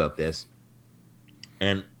talking about this,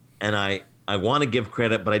 and I want to give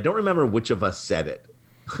credit, but I don't remember which of us said it.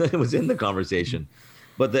 It was in the conversation,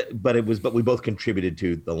 but we both contributed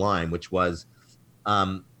to the line, which was,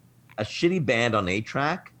 a shitty band on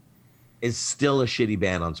 8-track is still a shitty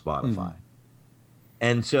band on Spotify.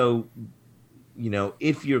 And so,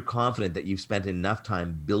 if you're confident that you've spent enough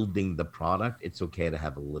time building the product, it's okay to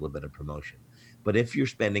have a little bit of promotion. But if you're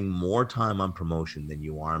spending more time on promotion than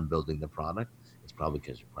you are on building the product, it's probably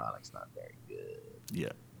because your product's not very good.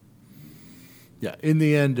 Yeah. Yeah. In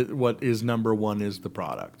the end, what is number one is the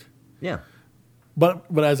product. Yeah. But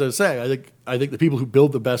as I say, I think the people who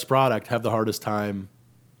build the best product have the hardest time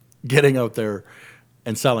getting out there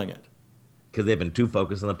and selling it. Because they've been too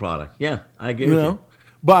focused on the product. Yeah, I agree with you.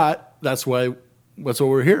 But that's what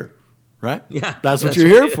we're here, right? Yeah. That's what you're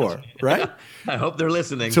here for, right? Yeah. I hope they're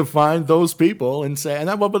listening. To find those people and say,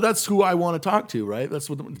 but that's who I want to talk to, right? That's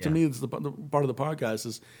what, to me, it's the part of the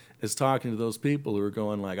podcast is talking to those people who are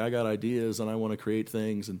going like, I got ideas and I want to create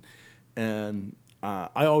things. And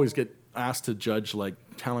I always get asked to judge like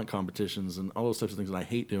talent competitions and all those types of things, and I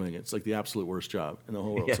hate doing it. It's like the absolute worst job in the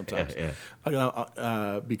whole world sometimes.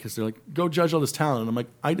 Because they're like, go judge all this talent, and I'm like,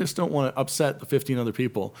 I just don't want to upset the 15 other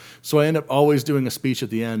people. So I end up always doing a speech at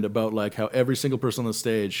the end about like how every single person on the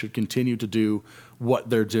stage should continue to do what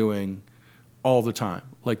they're doing all the time.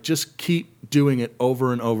 Like, just keep doing it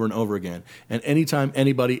over and over and over again. And anytime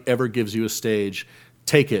anybody ever gives you a stage,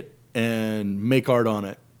 take it and make art on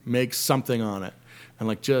it, make something on it. And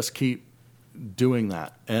like, just keep doing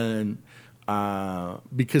that, and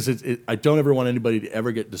because I don't ever want anybody to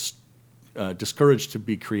ever get discouraged to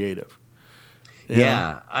be creative.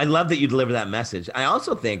 Yeah, I love that you deliver that message. I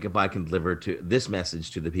also think if I can deliver this message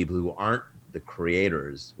to the people who aren't the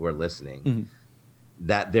creators who are listening,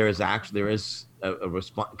 that there is a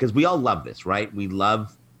response, because we all love this, right? We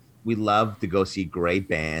love to go see great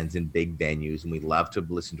bands in big venues, and we love to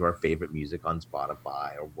listen to our favorite music on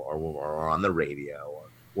Spotify or on the radio or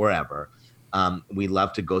wherever. We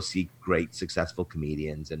love to go see great, successful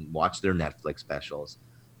comedians and watch their Netflix specials.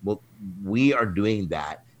 Well, we are doing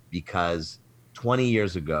that because 20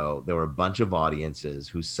 years ago, there were a bunch of audiences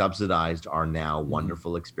who subsidized our now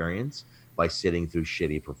wonderful experience by sitting through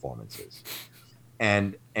shitty performances.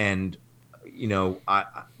 And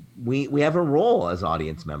we have a role as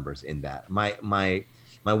audience members in that. My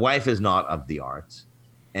wife is not of the arts,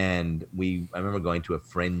 and I remember going to a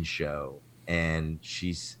Fringe show, and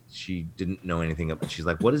she didn't know anything about it. She's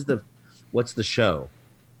like, what's the show?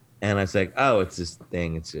 And I was like, oh, it's this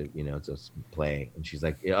thing. It's a play. And she's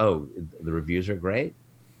like, oh, the reviews are great.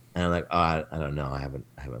 And I'm like, oh, I don't know. I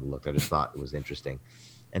haven't looked. I just thought it was interesting.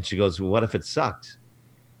 And she goes, well, what if it sucked?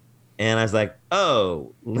 And I was like,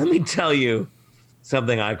 oh, let me tell you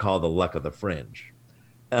something I call the luck of the Fringe.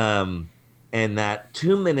 And that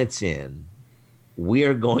 2 minutes in, we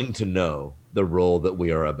are going to know the role that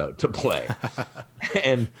we are about to play.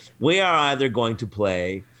 And we are either going to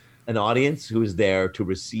play an audience who is there to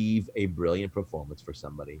receive a brilliant performance for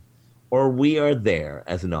somebody, or we are there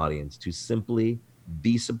as an audience to simply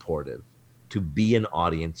be supportive, to be an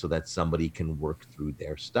audience so that somebody can work through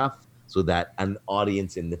their stuff, so that an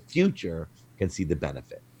audience in the future can see the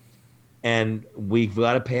benefit. And we've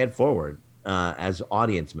got to pay it forward as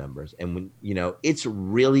audience members. And when, it's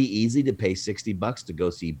really easy to pay $60 to go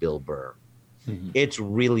see Bill Burr. Mm-hmm. It's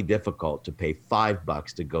really difficult to pay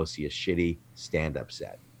 $5 to go see a shitty stand-up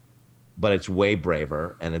set. But it's way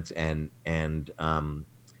braver, and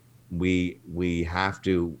we have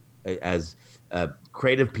to, as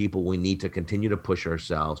creative people, we need to continue to push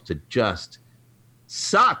ourselves to just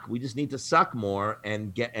suck. We just need to suck more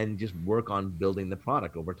and just work on building the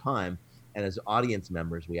product over time. And as audience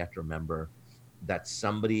members, we have to remember that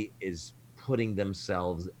somebody is putting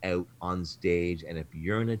themselves out on stage, and if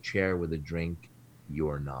you're in a chair with a drink,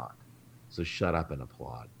 you're not. So shut up and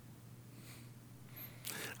applaud.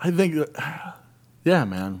 I think that, yeah,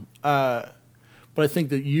 man. But I think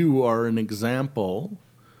that you are an example,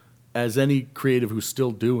 as any creative who's still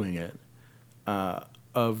doing it,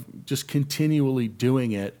 of just continually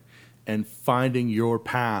doing it and finding your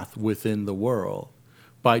path within the world,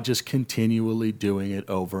 by just continually doing it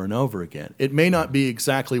over and over again. It may not be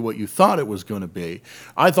exactly what you thought it was going to be.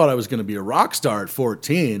 I thought I was going to be a rock star at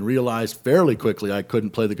 14, realized fairly quickly I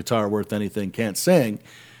couldn't play the guitar worth anything, can't sing,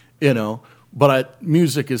 but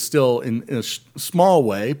music is still, in a small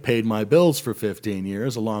way, paid my bills for 15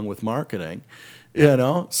 years along with marketing,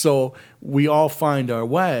 So we all find our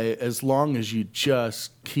way as long as you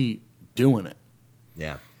just keep doing it.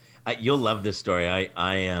 Yeah. You'll love this story.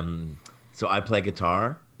 So I play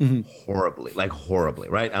guitar horribly,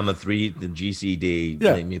 right? I'm the G, C, D,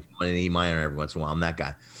 an E minor every once in a while. I'm that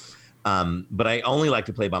guy. But I only like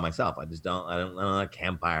to play by myself. I'm not a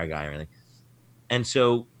campfire guy or anything. And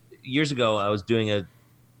so years ago, I was doing it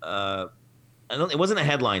wasn't a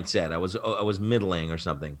headline set. I was middling or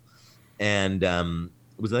something. And I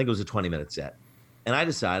think it was a 20-minute set. And I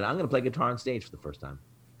decided I'm going to play guitar on stage for the first time.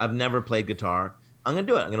 I've never played guitar. I'm going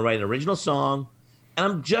to do it. I'm going to write an original song, and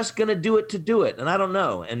I'm just going to do it to do it. And I don't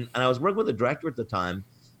know. And I was working with a director at the time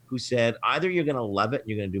who said, either you're going to love it and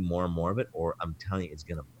you're going to do more and more of it, or I'm telling you,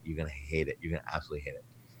 you're going to hate it. You're going to absolutely hate it.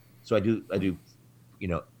 So I do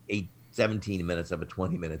 17 minutes of a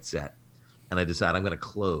 20-minute set, and I decide I'm going to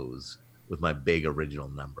close with my big original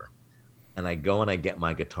number. And I go and I get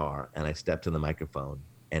my guitar and I step to the microphone,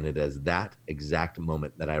 and it is that exact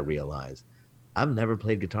moment that I realize I've never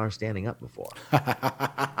played guitar standing up before.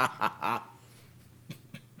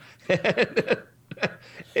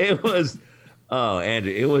 It was,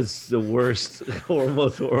 Andrew, it was the worst,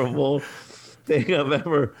 most horrible thing I've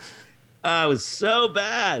ever. It was so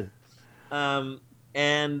bad.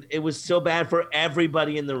 And it was so bad for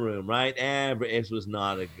everybody in the room, right? It was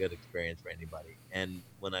not a good experience for anybody. And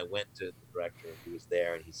when I went to the director, he was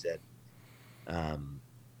there, and he said,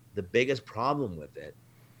 the biggest problem with it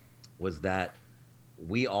was that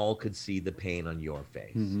we all could see the pain on your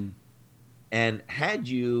face. Mm-hmm. And had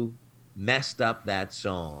you messed up that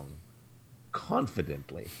song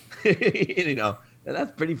confidently, and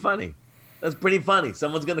that's pretty funny. That's pretty funny.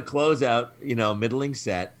 Someone's going to close out, middling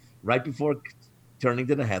set right before turning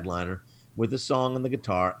to the headliner with a song on the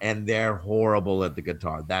guitar, and they're horrible at the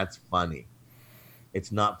guitar. That's funny.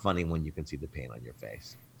 It's not funny when you can see the pain on your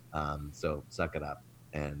face. So suck it up.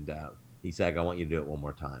 And he said, I want you to do it one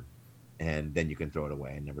more time. And then you can throw it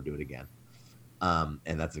away and never do it again. And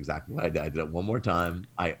that's exactly what I did. I did it one more time.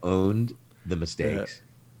 I owned the mistakes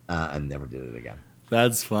and never did it again.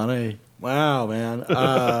 That's funny. Wow, man.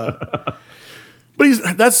 But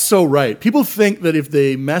that's so right. People think that if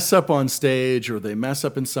they mess up on stage or they mess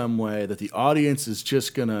up in some way, that the audience is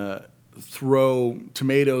just going to throw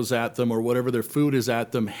tomatoes at them or whatever their food is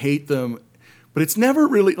at them, hate them. But it's never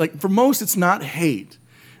really, for most, it's not hate.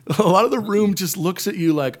 A lot of the room just looks at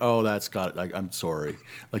you like, oh, that's got it. I'm sorry.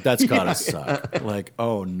 That's got to suck.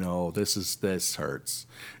 Oh no, this hurts.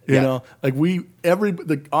 The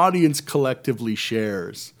audience collectively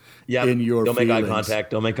shares in your Don't feelings. make eye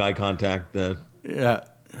contact. Don't make eye contact. Yeah.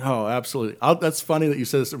 Oh, absolutely. That's funny that you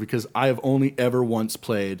said this because I have only ever once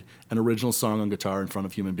played an original song on guitar in front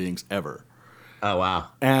of human beings ever. Oh, wow.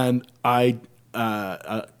 And I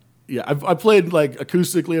played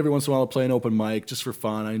acoustically every once in a while. I play an open mic just for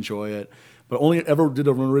fun. I enjoy it. But only ever did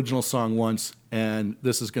an original song once, and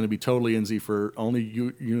this is going to be totally NZ for only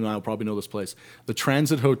you and I will probably know this place. The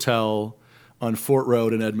Transit Hotel on Fort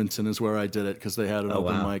Road in Edmonton is where I did it because they had an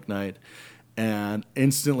open mic night. And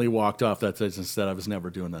instantly walked off that stage and said I was never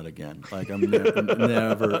doing that again. I'm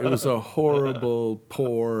never. It was a horrible,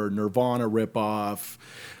 poor Nirvana ripoff.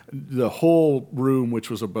 The whole room, which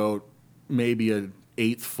was about maybe an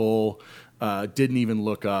eighth full, didn't even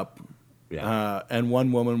look up. Yeah. And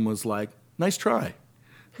one woman was like, "Nice try."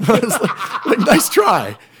 I was like, "Nice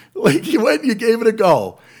try." You went, you gave it a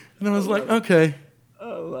go, and I was like, "Okay."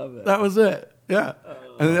 I love it. That was it. Yeah.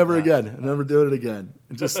 And never again. I never do it again.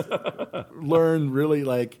 And just learn really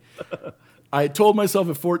I told myself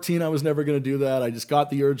at 14 I was never going to do that. I just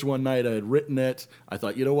got the urge one night. I had written it. I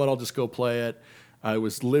thought, you know what? I'll just go play it. I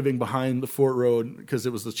was living behind the Fort Road because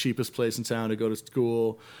it was the cheapest place in town to go to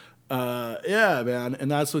school. Yeah, man.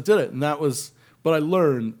 And that's what did it. And but I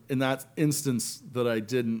learned in that instance that I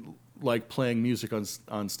didn't like playing music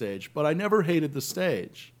on stage. But I never hated the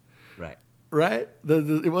stage. Right?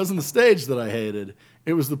 It wasn't the stage that I hated.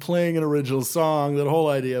 It was the playing an original song, that whole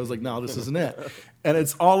idea. I was like, no, this isn't it. And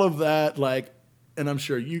it's all of that, and I'm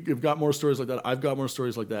sure you've got more stories like that. I've got more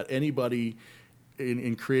stories like that. Anybody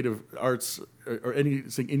in creative arts or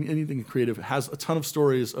anything creative has a ton of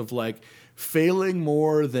stories of failing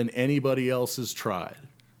more than anybody else has tried.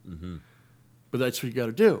 Mm-hmm. But that's what you got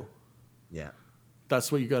to do. Yeah.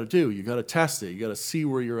 That's what you got to do. You got to test it. You got to see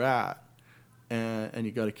where you're at. And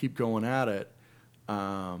you got to keep going at it.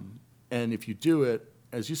 And if you do it,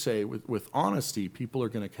 as you say, with honesty, people are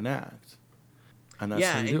going to connect. And that's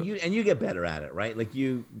how you do it. And you get better at it, right? Like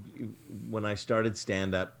when I started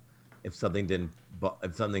stand up, if something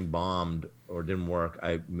bombed or didn't work,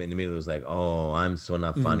 I immediately was like, oh, I'm so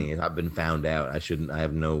not funny. I've been found out. I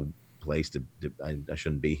have no place I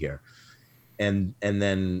shouldn't be here. And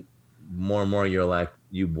then more and more, you're like,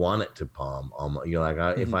 you want it to bomb. You're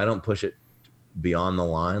like, if I don't push it beyond the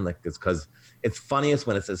line, like it's because it's funniest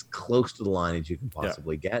when it's as close to the line as you can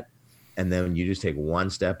possibly get. And then you just take one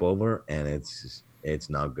step over and it's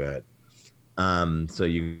not good. So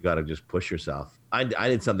you got to just push yourself. I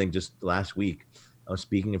did something just last week. I was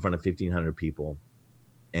speaking in front of 1,500 people,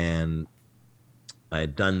 and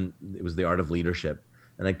it was the art of leadership,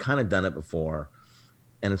 and I'd kind of done it before.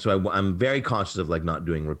 And so I'm very conscious of like not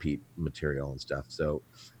doing repeat material and stuff. So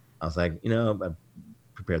I was like, I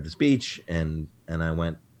prepared the speech and I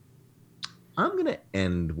went, I'm going to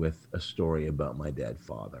end with a story about my dead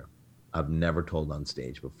father. I've never told on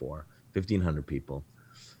stage before. 1,500 people.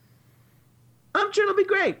 I'm sure it'll be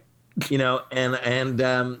great, and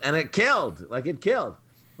it killed.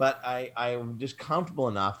 But I'm just comfortable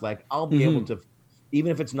enough. Like I'll be able to,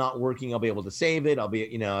 even if it's not working, I'll be able to save it. I'll be,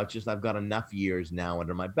 it's just I've got enough years now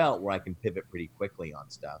under my belt where I can pivot pretty quickly on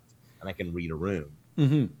stuff, and I can read a room.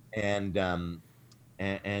 And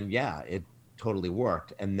yeah, it totally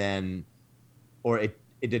worked. And then, or it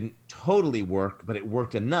didn't totally work, but it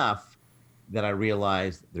worked enough that I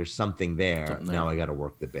realized there's something there. Now I got to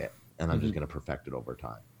work the bit, and I'm just going to perfect it over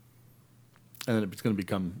time. And then it's going to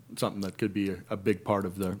become something that could be a big part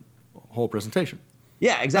of the whole presentation.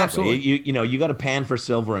 Yeah, exactly. Absolutely. You got to pan for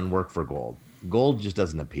silver and work for gold. Gold just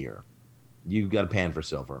doesn't appear. You got to pan for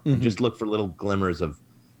silver. And just look for little glimmers of,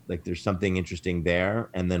 like, there's something interesting there,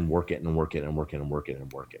 and then work it and work it and work it and work it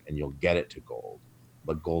and work it, and you'll get it to gold.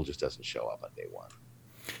 But gold just doesn't show up on day one.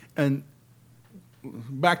 And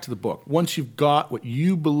back to the book. Once you've got what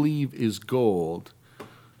you believe is gold,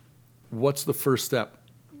 what's the first step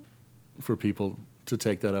for people to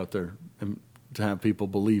take that out there and to have people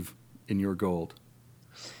believe in your gold?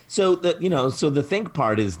 So the think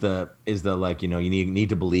part is the like, you need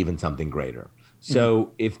to believe in something greater.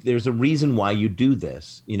 So if there's a reason why you do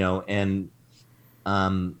this, and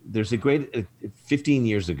there's a great 15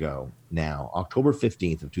 years ago now, October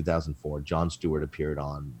 15th of 2004, Jon Stewart appeared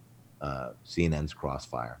on CNN's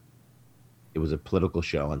Crossfire. It was a political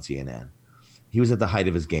show on CNN. He was at the height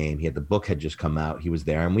of his game. The book had just come out. He was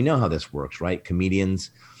there. And we know how this works, right? Comedians,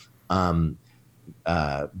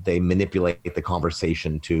 they manipulate the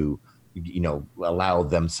conversation to, allow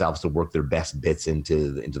themselves to work their best bits into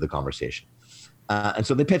the conversation. And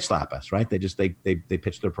so they pitch slap us, right? They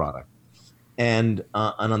pitch their product. And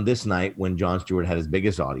on this night, when Jon Stewart had his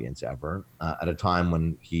biggest audience ever, at a time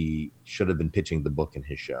when he should have been pitching the book in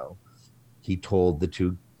his show, he told the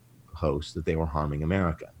two hosts that they were harming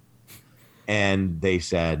America. And they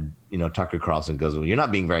said, Tucker Carlson goes, well, you're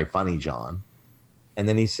not being very funny, John. And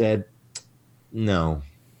then he said, no,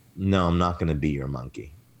 I'm not going to be your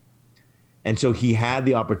monkey. And so he had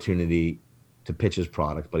the opportunity to pitch his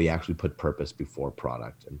product, but he actually put purpose before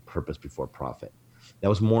product and purpose before profit. That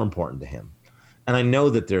was more important to him. And I know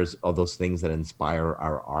that there's all those things that inspire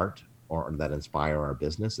our art or that inspire our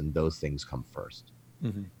business, and those things come first.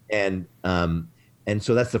 And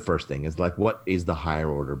so that's the first thing, is like, what is the higher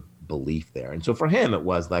order belief there? And so for him, it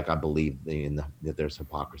was like, I believe that there's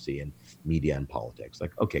hypocrisy in media and politics.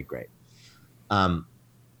 Like, okay, great. So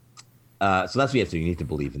that's what you have to do. You need to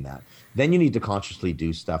believe in that. Then you need to consciously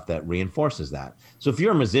do stuff that reinforces that. So if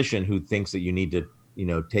you're a musician who thinks that you need to,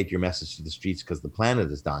 take your message to the streets because the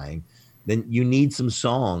planet is dying, then you need some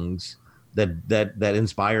songs that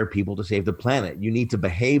inspire people to save the planet. You need to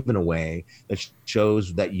behave in a way that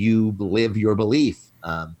shows that you live your belief.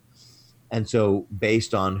 And so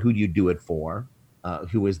based on who you do it for,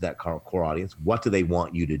 who is that core audience, what do they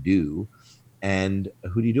want you to do, and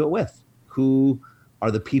who do you do it with? Who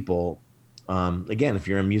are the people? Again, if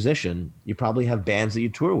you're a musician, you probably have bands that you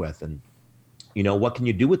tour with, and what can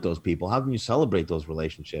you do with those people? How can you celebrate those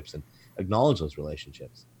relationships and acknowledge those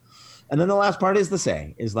relationships? And then the last part is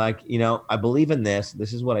like, I believe in this.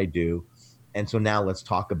 This is what I do. And so now let's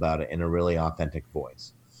talk about it in a really authentic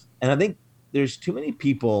voice. And I think there's too many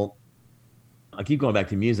people, I keep going back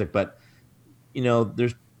to music, but,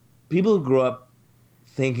 there's people who grew up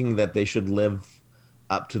thinking that they should live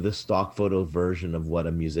up to the stock photo version of what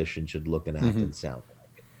a musician should look and act and sound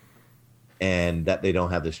like. And that they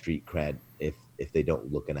don't have the street cred if they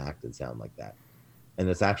don't look and act and sound like that. And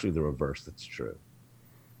it's actually the reverse that's true.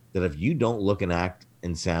 That if you don't look and act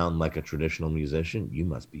and sound like a traditional musician, you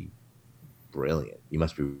must be brilliant. You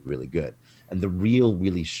must be really good. And the real,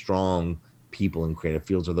 really strong people in creative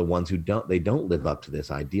fields are the ones who don't live up to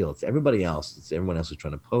this ideal. It's everybody else. It's everyone else who's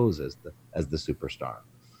trying to pose as the superstar.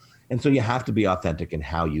 And so you have to be authentic in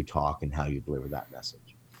how you talk and how you deliver that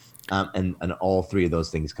message. And all three of those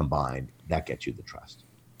things combined, that gets you the trust.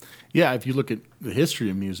 Yeah, if you look at the history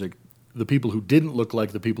of music, the people who didn't look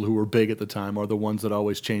like the people who were big at the time are the ones that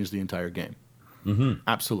always changed the entire game. Mm-hmm.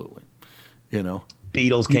 Absolutely. You know,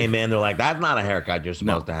 Beatles came in, they're like, that's not a haircut you're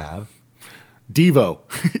supposed to have. Devo.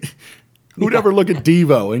 Who'd ever look at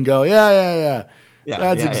Devo and go, yeah,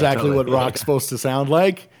 that's exactly totally. what rock's supposed to sound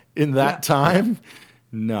like in that time?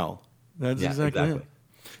 No, that's exactly it.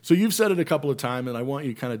 So you've said it a couple of times, and I want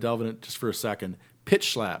you to kind of delve in it just for a second.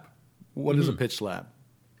 Pitch slap. What is a pitch slap?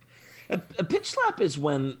 A pitch slap is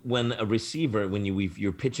when a receiver, when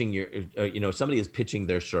you're pitching somebody is pitching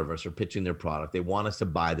their service or pitching their product. They want us to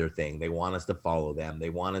buy their thing. They want us to follow them. They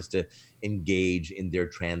want us to engage in their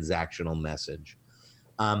transactional message.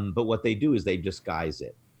 But what they do is they disguise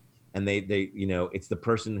it, and they it's the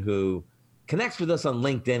person who connects with us on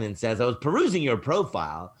LinkedIn and says, I was perusing your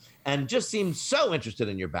profile and just seemed so interested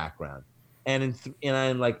in your background. And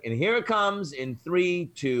I'm like, and here it comes in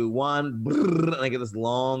 3, 2, 1, and I get this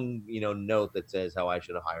long, note that says how I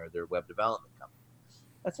should have hired their web development company.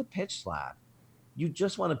 That's a pitch slap. You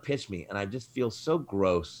just want to pitch me, and I just feel so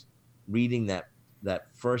gross reading that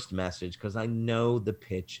first message because I know the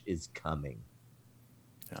pitch is coming.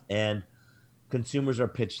 Yeah. And consumers are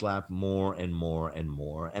pitch slapped more and more and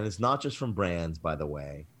more, and it's not just from brands, by the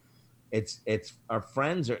way. It's our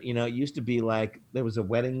friends are, it used to be like there was a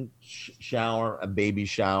wedding shower, a baby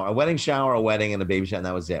shower, a wedding shower, a wedding, and a baby shower, and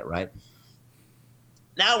that was it, right?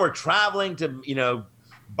 Now we're traveling to,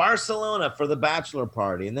 Barcelona for the bachelor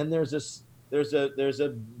party, and then there's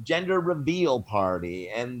a gender reveal party,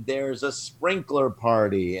 and there's a sprinkler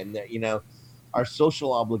party, and our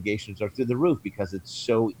social obligations are through the roof because it's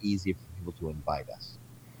so easy for people to invite us,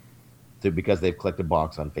 because they've clicked a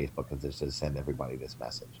box on Facebook and just says send everybody this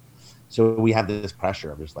message. So we have this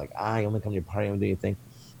pressure of just like, I only come to your party, I only do your thing.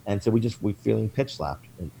 And so we're feeling pitch slapped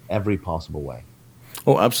in every possible way.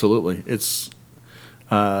 Oh, absolutely. It's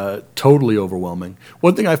totally overwhelming.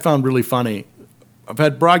 One thing I found really funny, I've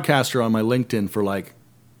had broadcaster on my LinkedIn for like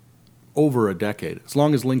over a decade, as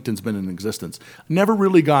long as LinkedIn's been in existence. Never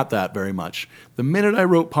really got that very much. The minute I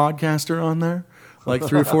wrote podcaster on there, like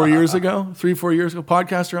 3 or 4 years ago,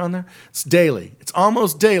 podcaster on there, it's daily. It's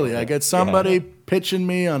almost daily. I get somebody pitching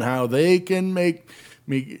me on how they can make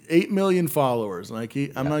me 8 million followers. Like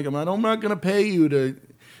I'm not going to pay you to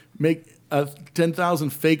make 10,000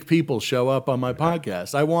 fake people show up on my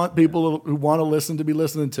podcast. I want people who want to listen to be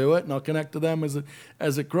listening to it, and I'll connect to them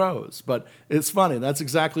as it grows. But it's funny. That's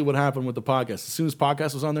exactly what happened with the podcast. As soon as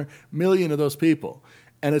podcast was on there, 1 million of those people.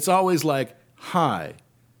 And it's always like, hi,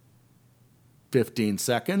 15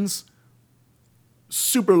 seconds,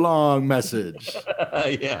 super long message.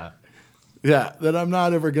 Yeah, that I'm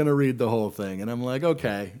not ever going to read the whole thing. And I'm like,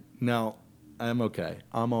 okay, no, I'm okay.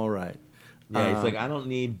 I'm all right. Yeah, it's like, I don't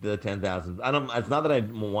need the 10,000. It's not that I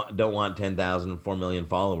don't want 10,000, 4 million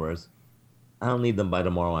followers. I don't need them by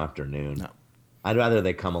tomorrow afternoon. No. I'd rather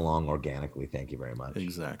they come along organically. Thank you very much.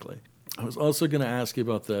 Exactly. I was also going to ask you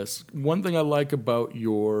about this. One thing I like about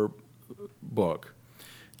your book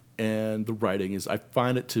and the writing is I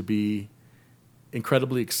find it to be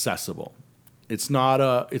incredibly accessible. It's not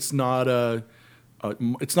a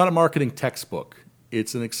marketing textbook.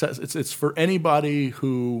 It's for anybody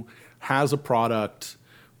who has a product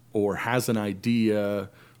or has an idea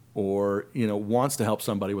or wants to help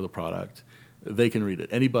somebody with a product. They can read it.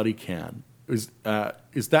 Anybody can. Is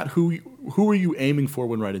that who are you aiming for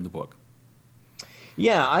when writing the book?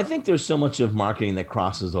 Yeah, I think there's so much of marketing that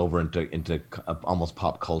crosses over into almost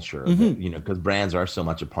pop culture, because brands are so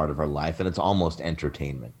much a part of our life, and it's almost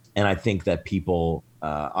entertainment. And I think that people,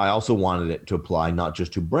 I also wanted it to apply not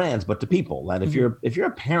just to brands, but to people. That if you're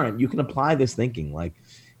a parent, you can apply this thinking like,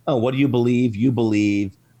 oh, what do you believe? You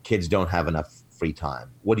believe kids don't have enough free time.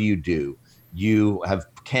 What do? You have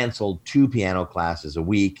canceled 2 piano classes a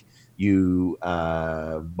week. You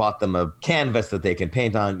bought them a canvas that they can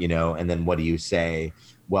paint on, and then what do you say?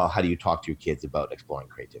 Well, how do you talk to your kids about exploring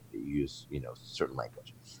creativity? You use, certain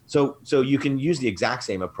language. So you can use the exact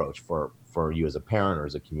same approach for you as a parent or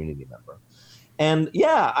as a community member. And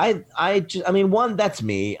yeah, one, that's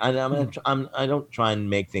me. I don't try and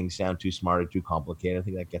make things sound too smart or too complicated. I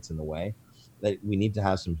think that gets in the way. That we need to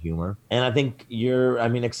have some humor. And I think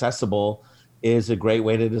accessible is a great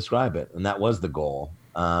way to describe it. And that was the goal.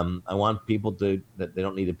 I want people that they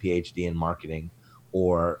don't need a PhD in marketing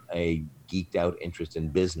or a geeked out interest in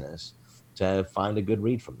business to find a good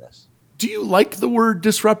read from this. Do you like the word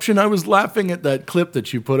disruption? I was laughing at that clip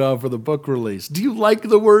that you put out for the book release. Do you like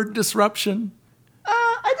the word disruption?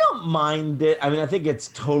 I don't mind it. I mean, I think it's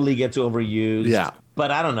totally gets overused. Yeah.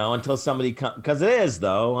 But I don't know until somebody comes, because it is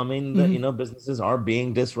though. I mean, businesses are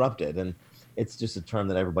being disrupted, and it's just a term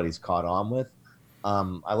that everybody's caught on with.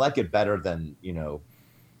 I like it better than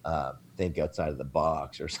think outside of the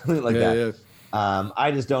box or something like that. Yeah.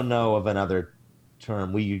 I just don't know of another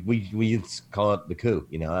term. We used to call it the coup.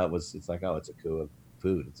 It's like, oh, it's a coup of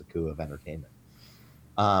food. It's a coup of entertainment.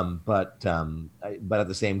 But at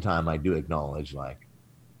the same time, I do acknowledge like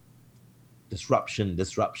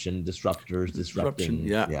disruptors, disrupting.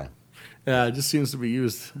 Yeah. It just seems to be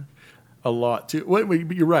used a lot too. Well,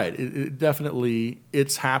 you're right. It definitely,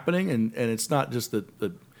 it's happening, and it's not just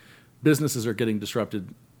that businesses are getting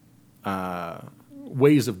disrupted.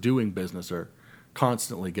 Ways of doing business are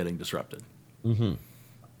constantly getting disrupted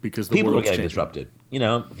because the people are world's getting changing. disrupted.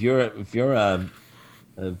 If you're a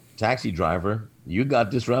taxi driver, you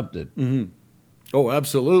got disrupted. Mm-hmm. Oh,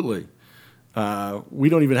 absolutely. The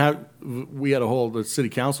city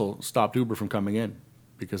council stopped Uber from coming in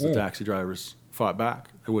because the taxi drivers fought back.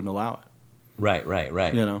 They wouldn't allow it. Right.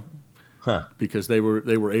 Because they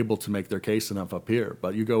were able to make their case enough up here.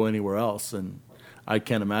 But you go anywhere else, and I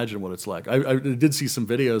can't imagine what it's like. I did see some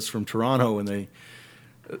videos from Toronto, and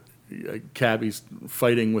cabbies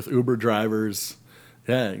fighting with Uber drivers.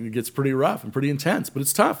 Yeah, it gets pretty rough and pretty intense, but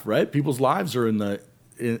it's tough, right? People's lives are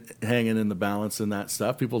hanging in the balance in that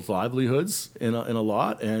stuff. People's livelihoods in a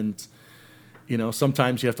lot, and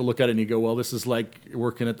sometimes you have to look at it and you go, well, this is like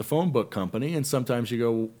working at the phone book company, and sometimes you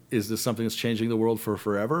go, is this something that's changing the world for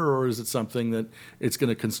forever, or is it something that it's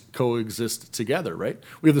going to coexist together, right?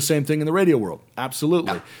 We have the same thing in the radio world.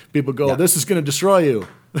 Absolutely. Yeah. People go, this is going to destroy you.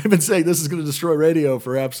 They've been saying this is going to destroy radio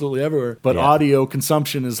for absolutely everywhere, but audio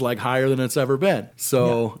consumption is like higher than it's ever been.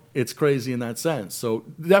 So it's crazy in that sense. So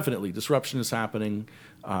definitely disruption is happening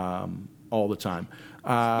all the time.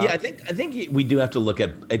 I think we do have to look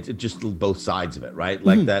at just both sides of it, right?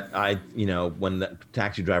 Like that when the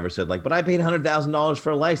taxi driver said like, but I paid $100,000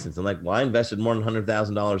 for a license. I'm like, well, I invested more than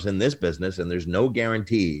 $100,000 in this business, and there's no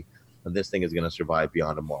guarantee that this thing is going to survive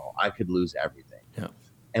beyond tomorrow. I could lose everything. Yeah.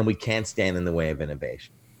 And we can't stand in the way of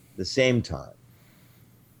innovation. At the same time,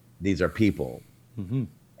 these are people,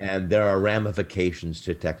 and there are ramifications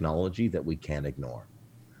to technology that we can't ignore.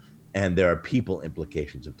 And there are people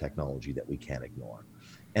implications of technology that we can't ignore.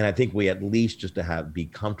 And I think we at least just be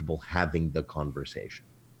comfortable having the conversation.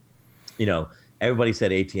 Everybody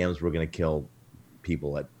said ATMs were going to kill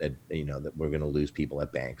people that we're going to lose people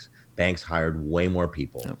at banks. Banks hired way more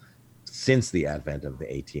people since the advent of the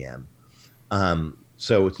ATM.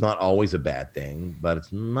 So it's not always a bad thing, but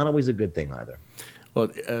it's not always a good thing either. Well,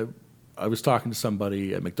 I was talking to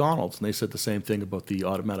somebody at McDonald's, and they said the same thing about the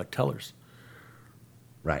automatic tellers.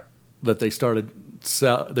 Right. That they started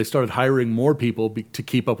hiring more people to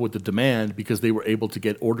keep up with the demand because they were able to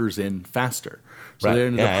get orders in faster. So they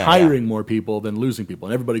ended up hiring more people than losing people.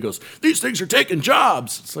 And everybody goes, these things are taking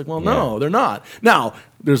jobs. It's like, well, no, they're not. Now,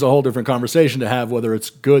 there's a whole different conversation to have whether it's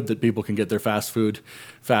good that people can get their fast food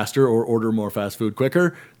faster or order more fast food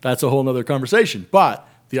quicker. That's a whole other conversation. But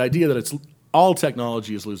the idea that it's all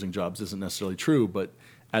technology is losing jobs isn't necessarily true. But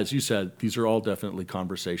as you said, these are all definitely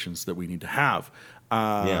conversations that we need to have.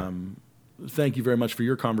 Thank you very much for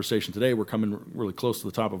your conversation today. We're coming really close to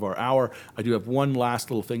the top of our hour. I do have one last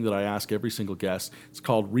little thing that I ask every single guest. It's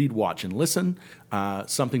called Read, Watch, and Listen.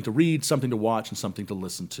 Something to read, something to watch, and something to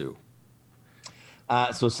listen to.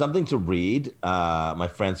 So something to read. My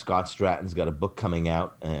friend Scott Stratton's got a book coming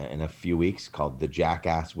out in a few weeks called The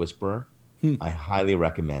Jackass Whisperer. I highly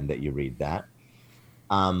recommend that you read that.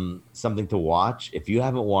 Something to watch. If you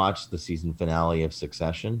haven't watched the season finale of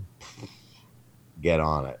Succession, get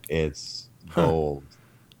on it. It's gold.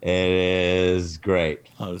 It is great.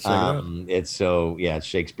 It's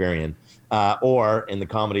Shakespearean. Or in the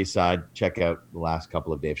comedy side, check out the last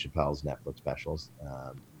couple of Dave Chappelle's Netflix specials.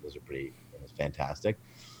 Those are fantastic.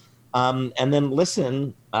 And then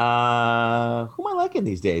listen, who am I liking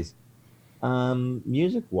these days?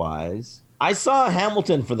 Music wise, I saw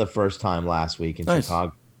Hamilton for the first time last week in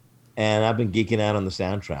Chicago, and I've been geeking out on the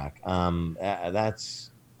soundtrack.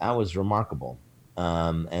 That was remarkable.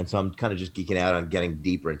 And so I'm kind of just geeking out on getting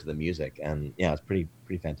deeper into the music, and it's pretty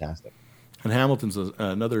fantastic. And Hamilton's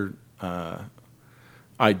another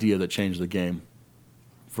idea that changed the game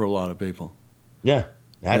for a lot of people. Yeah,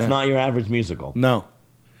 that's not your average musical. No,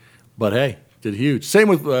 but hey, did huge. Same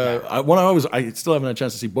with I still haven't had a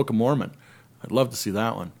chance to see Book of Mormon. I'd love to see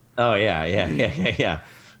that one. Oh yeah.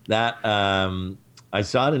 That I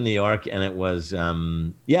saw it in New York, and it was,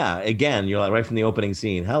 again, you're like right from the opening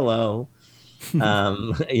scene. Hello.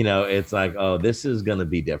 It's like, oh, this is going to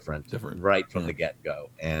be different right from the get-go.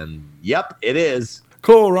 And yep, it is.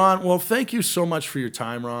 Cool, Ron. Well, thank you so much for your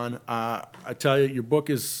time, Ron. I tell you, your book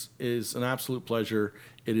is an absolute pleasure.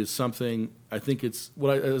 It is something, I think as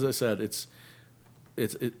I said, it's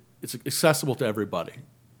accessible to everybody,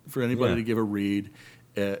 for anybody to give a read.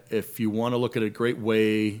 If you want to look at a great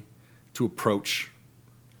way to approach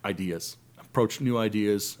new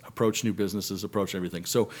ideas, approach new businesses, approach everything.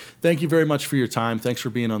 So thank you very much for your time. Thanks for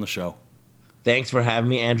being on the show. Thanks for having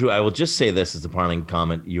me, Andrew. I will just say this as a parting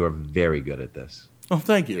comment. You are very good at this. Oh,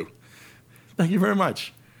 thank you. Thank you very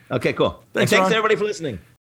much. Okay, cool. Thanks everybody for listening.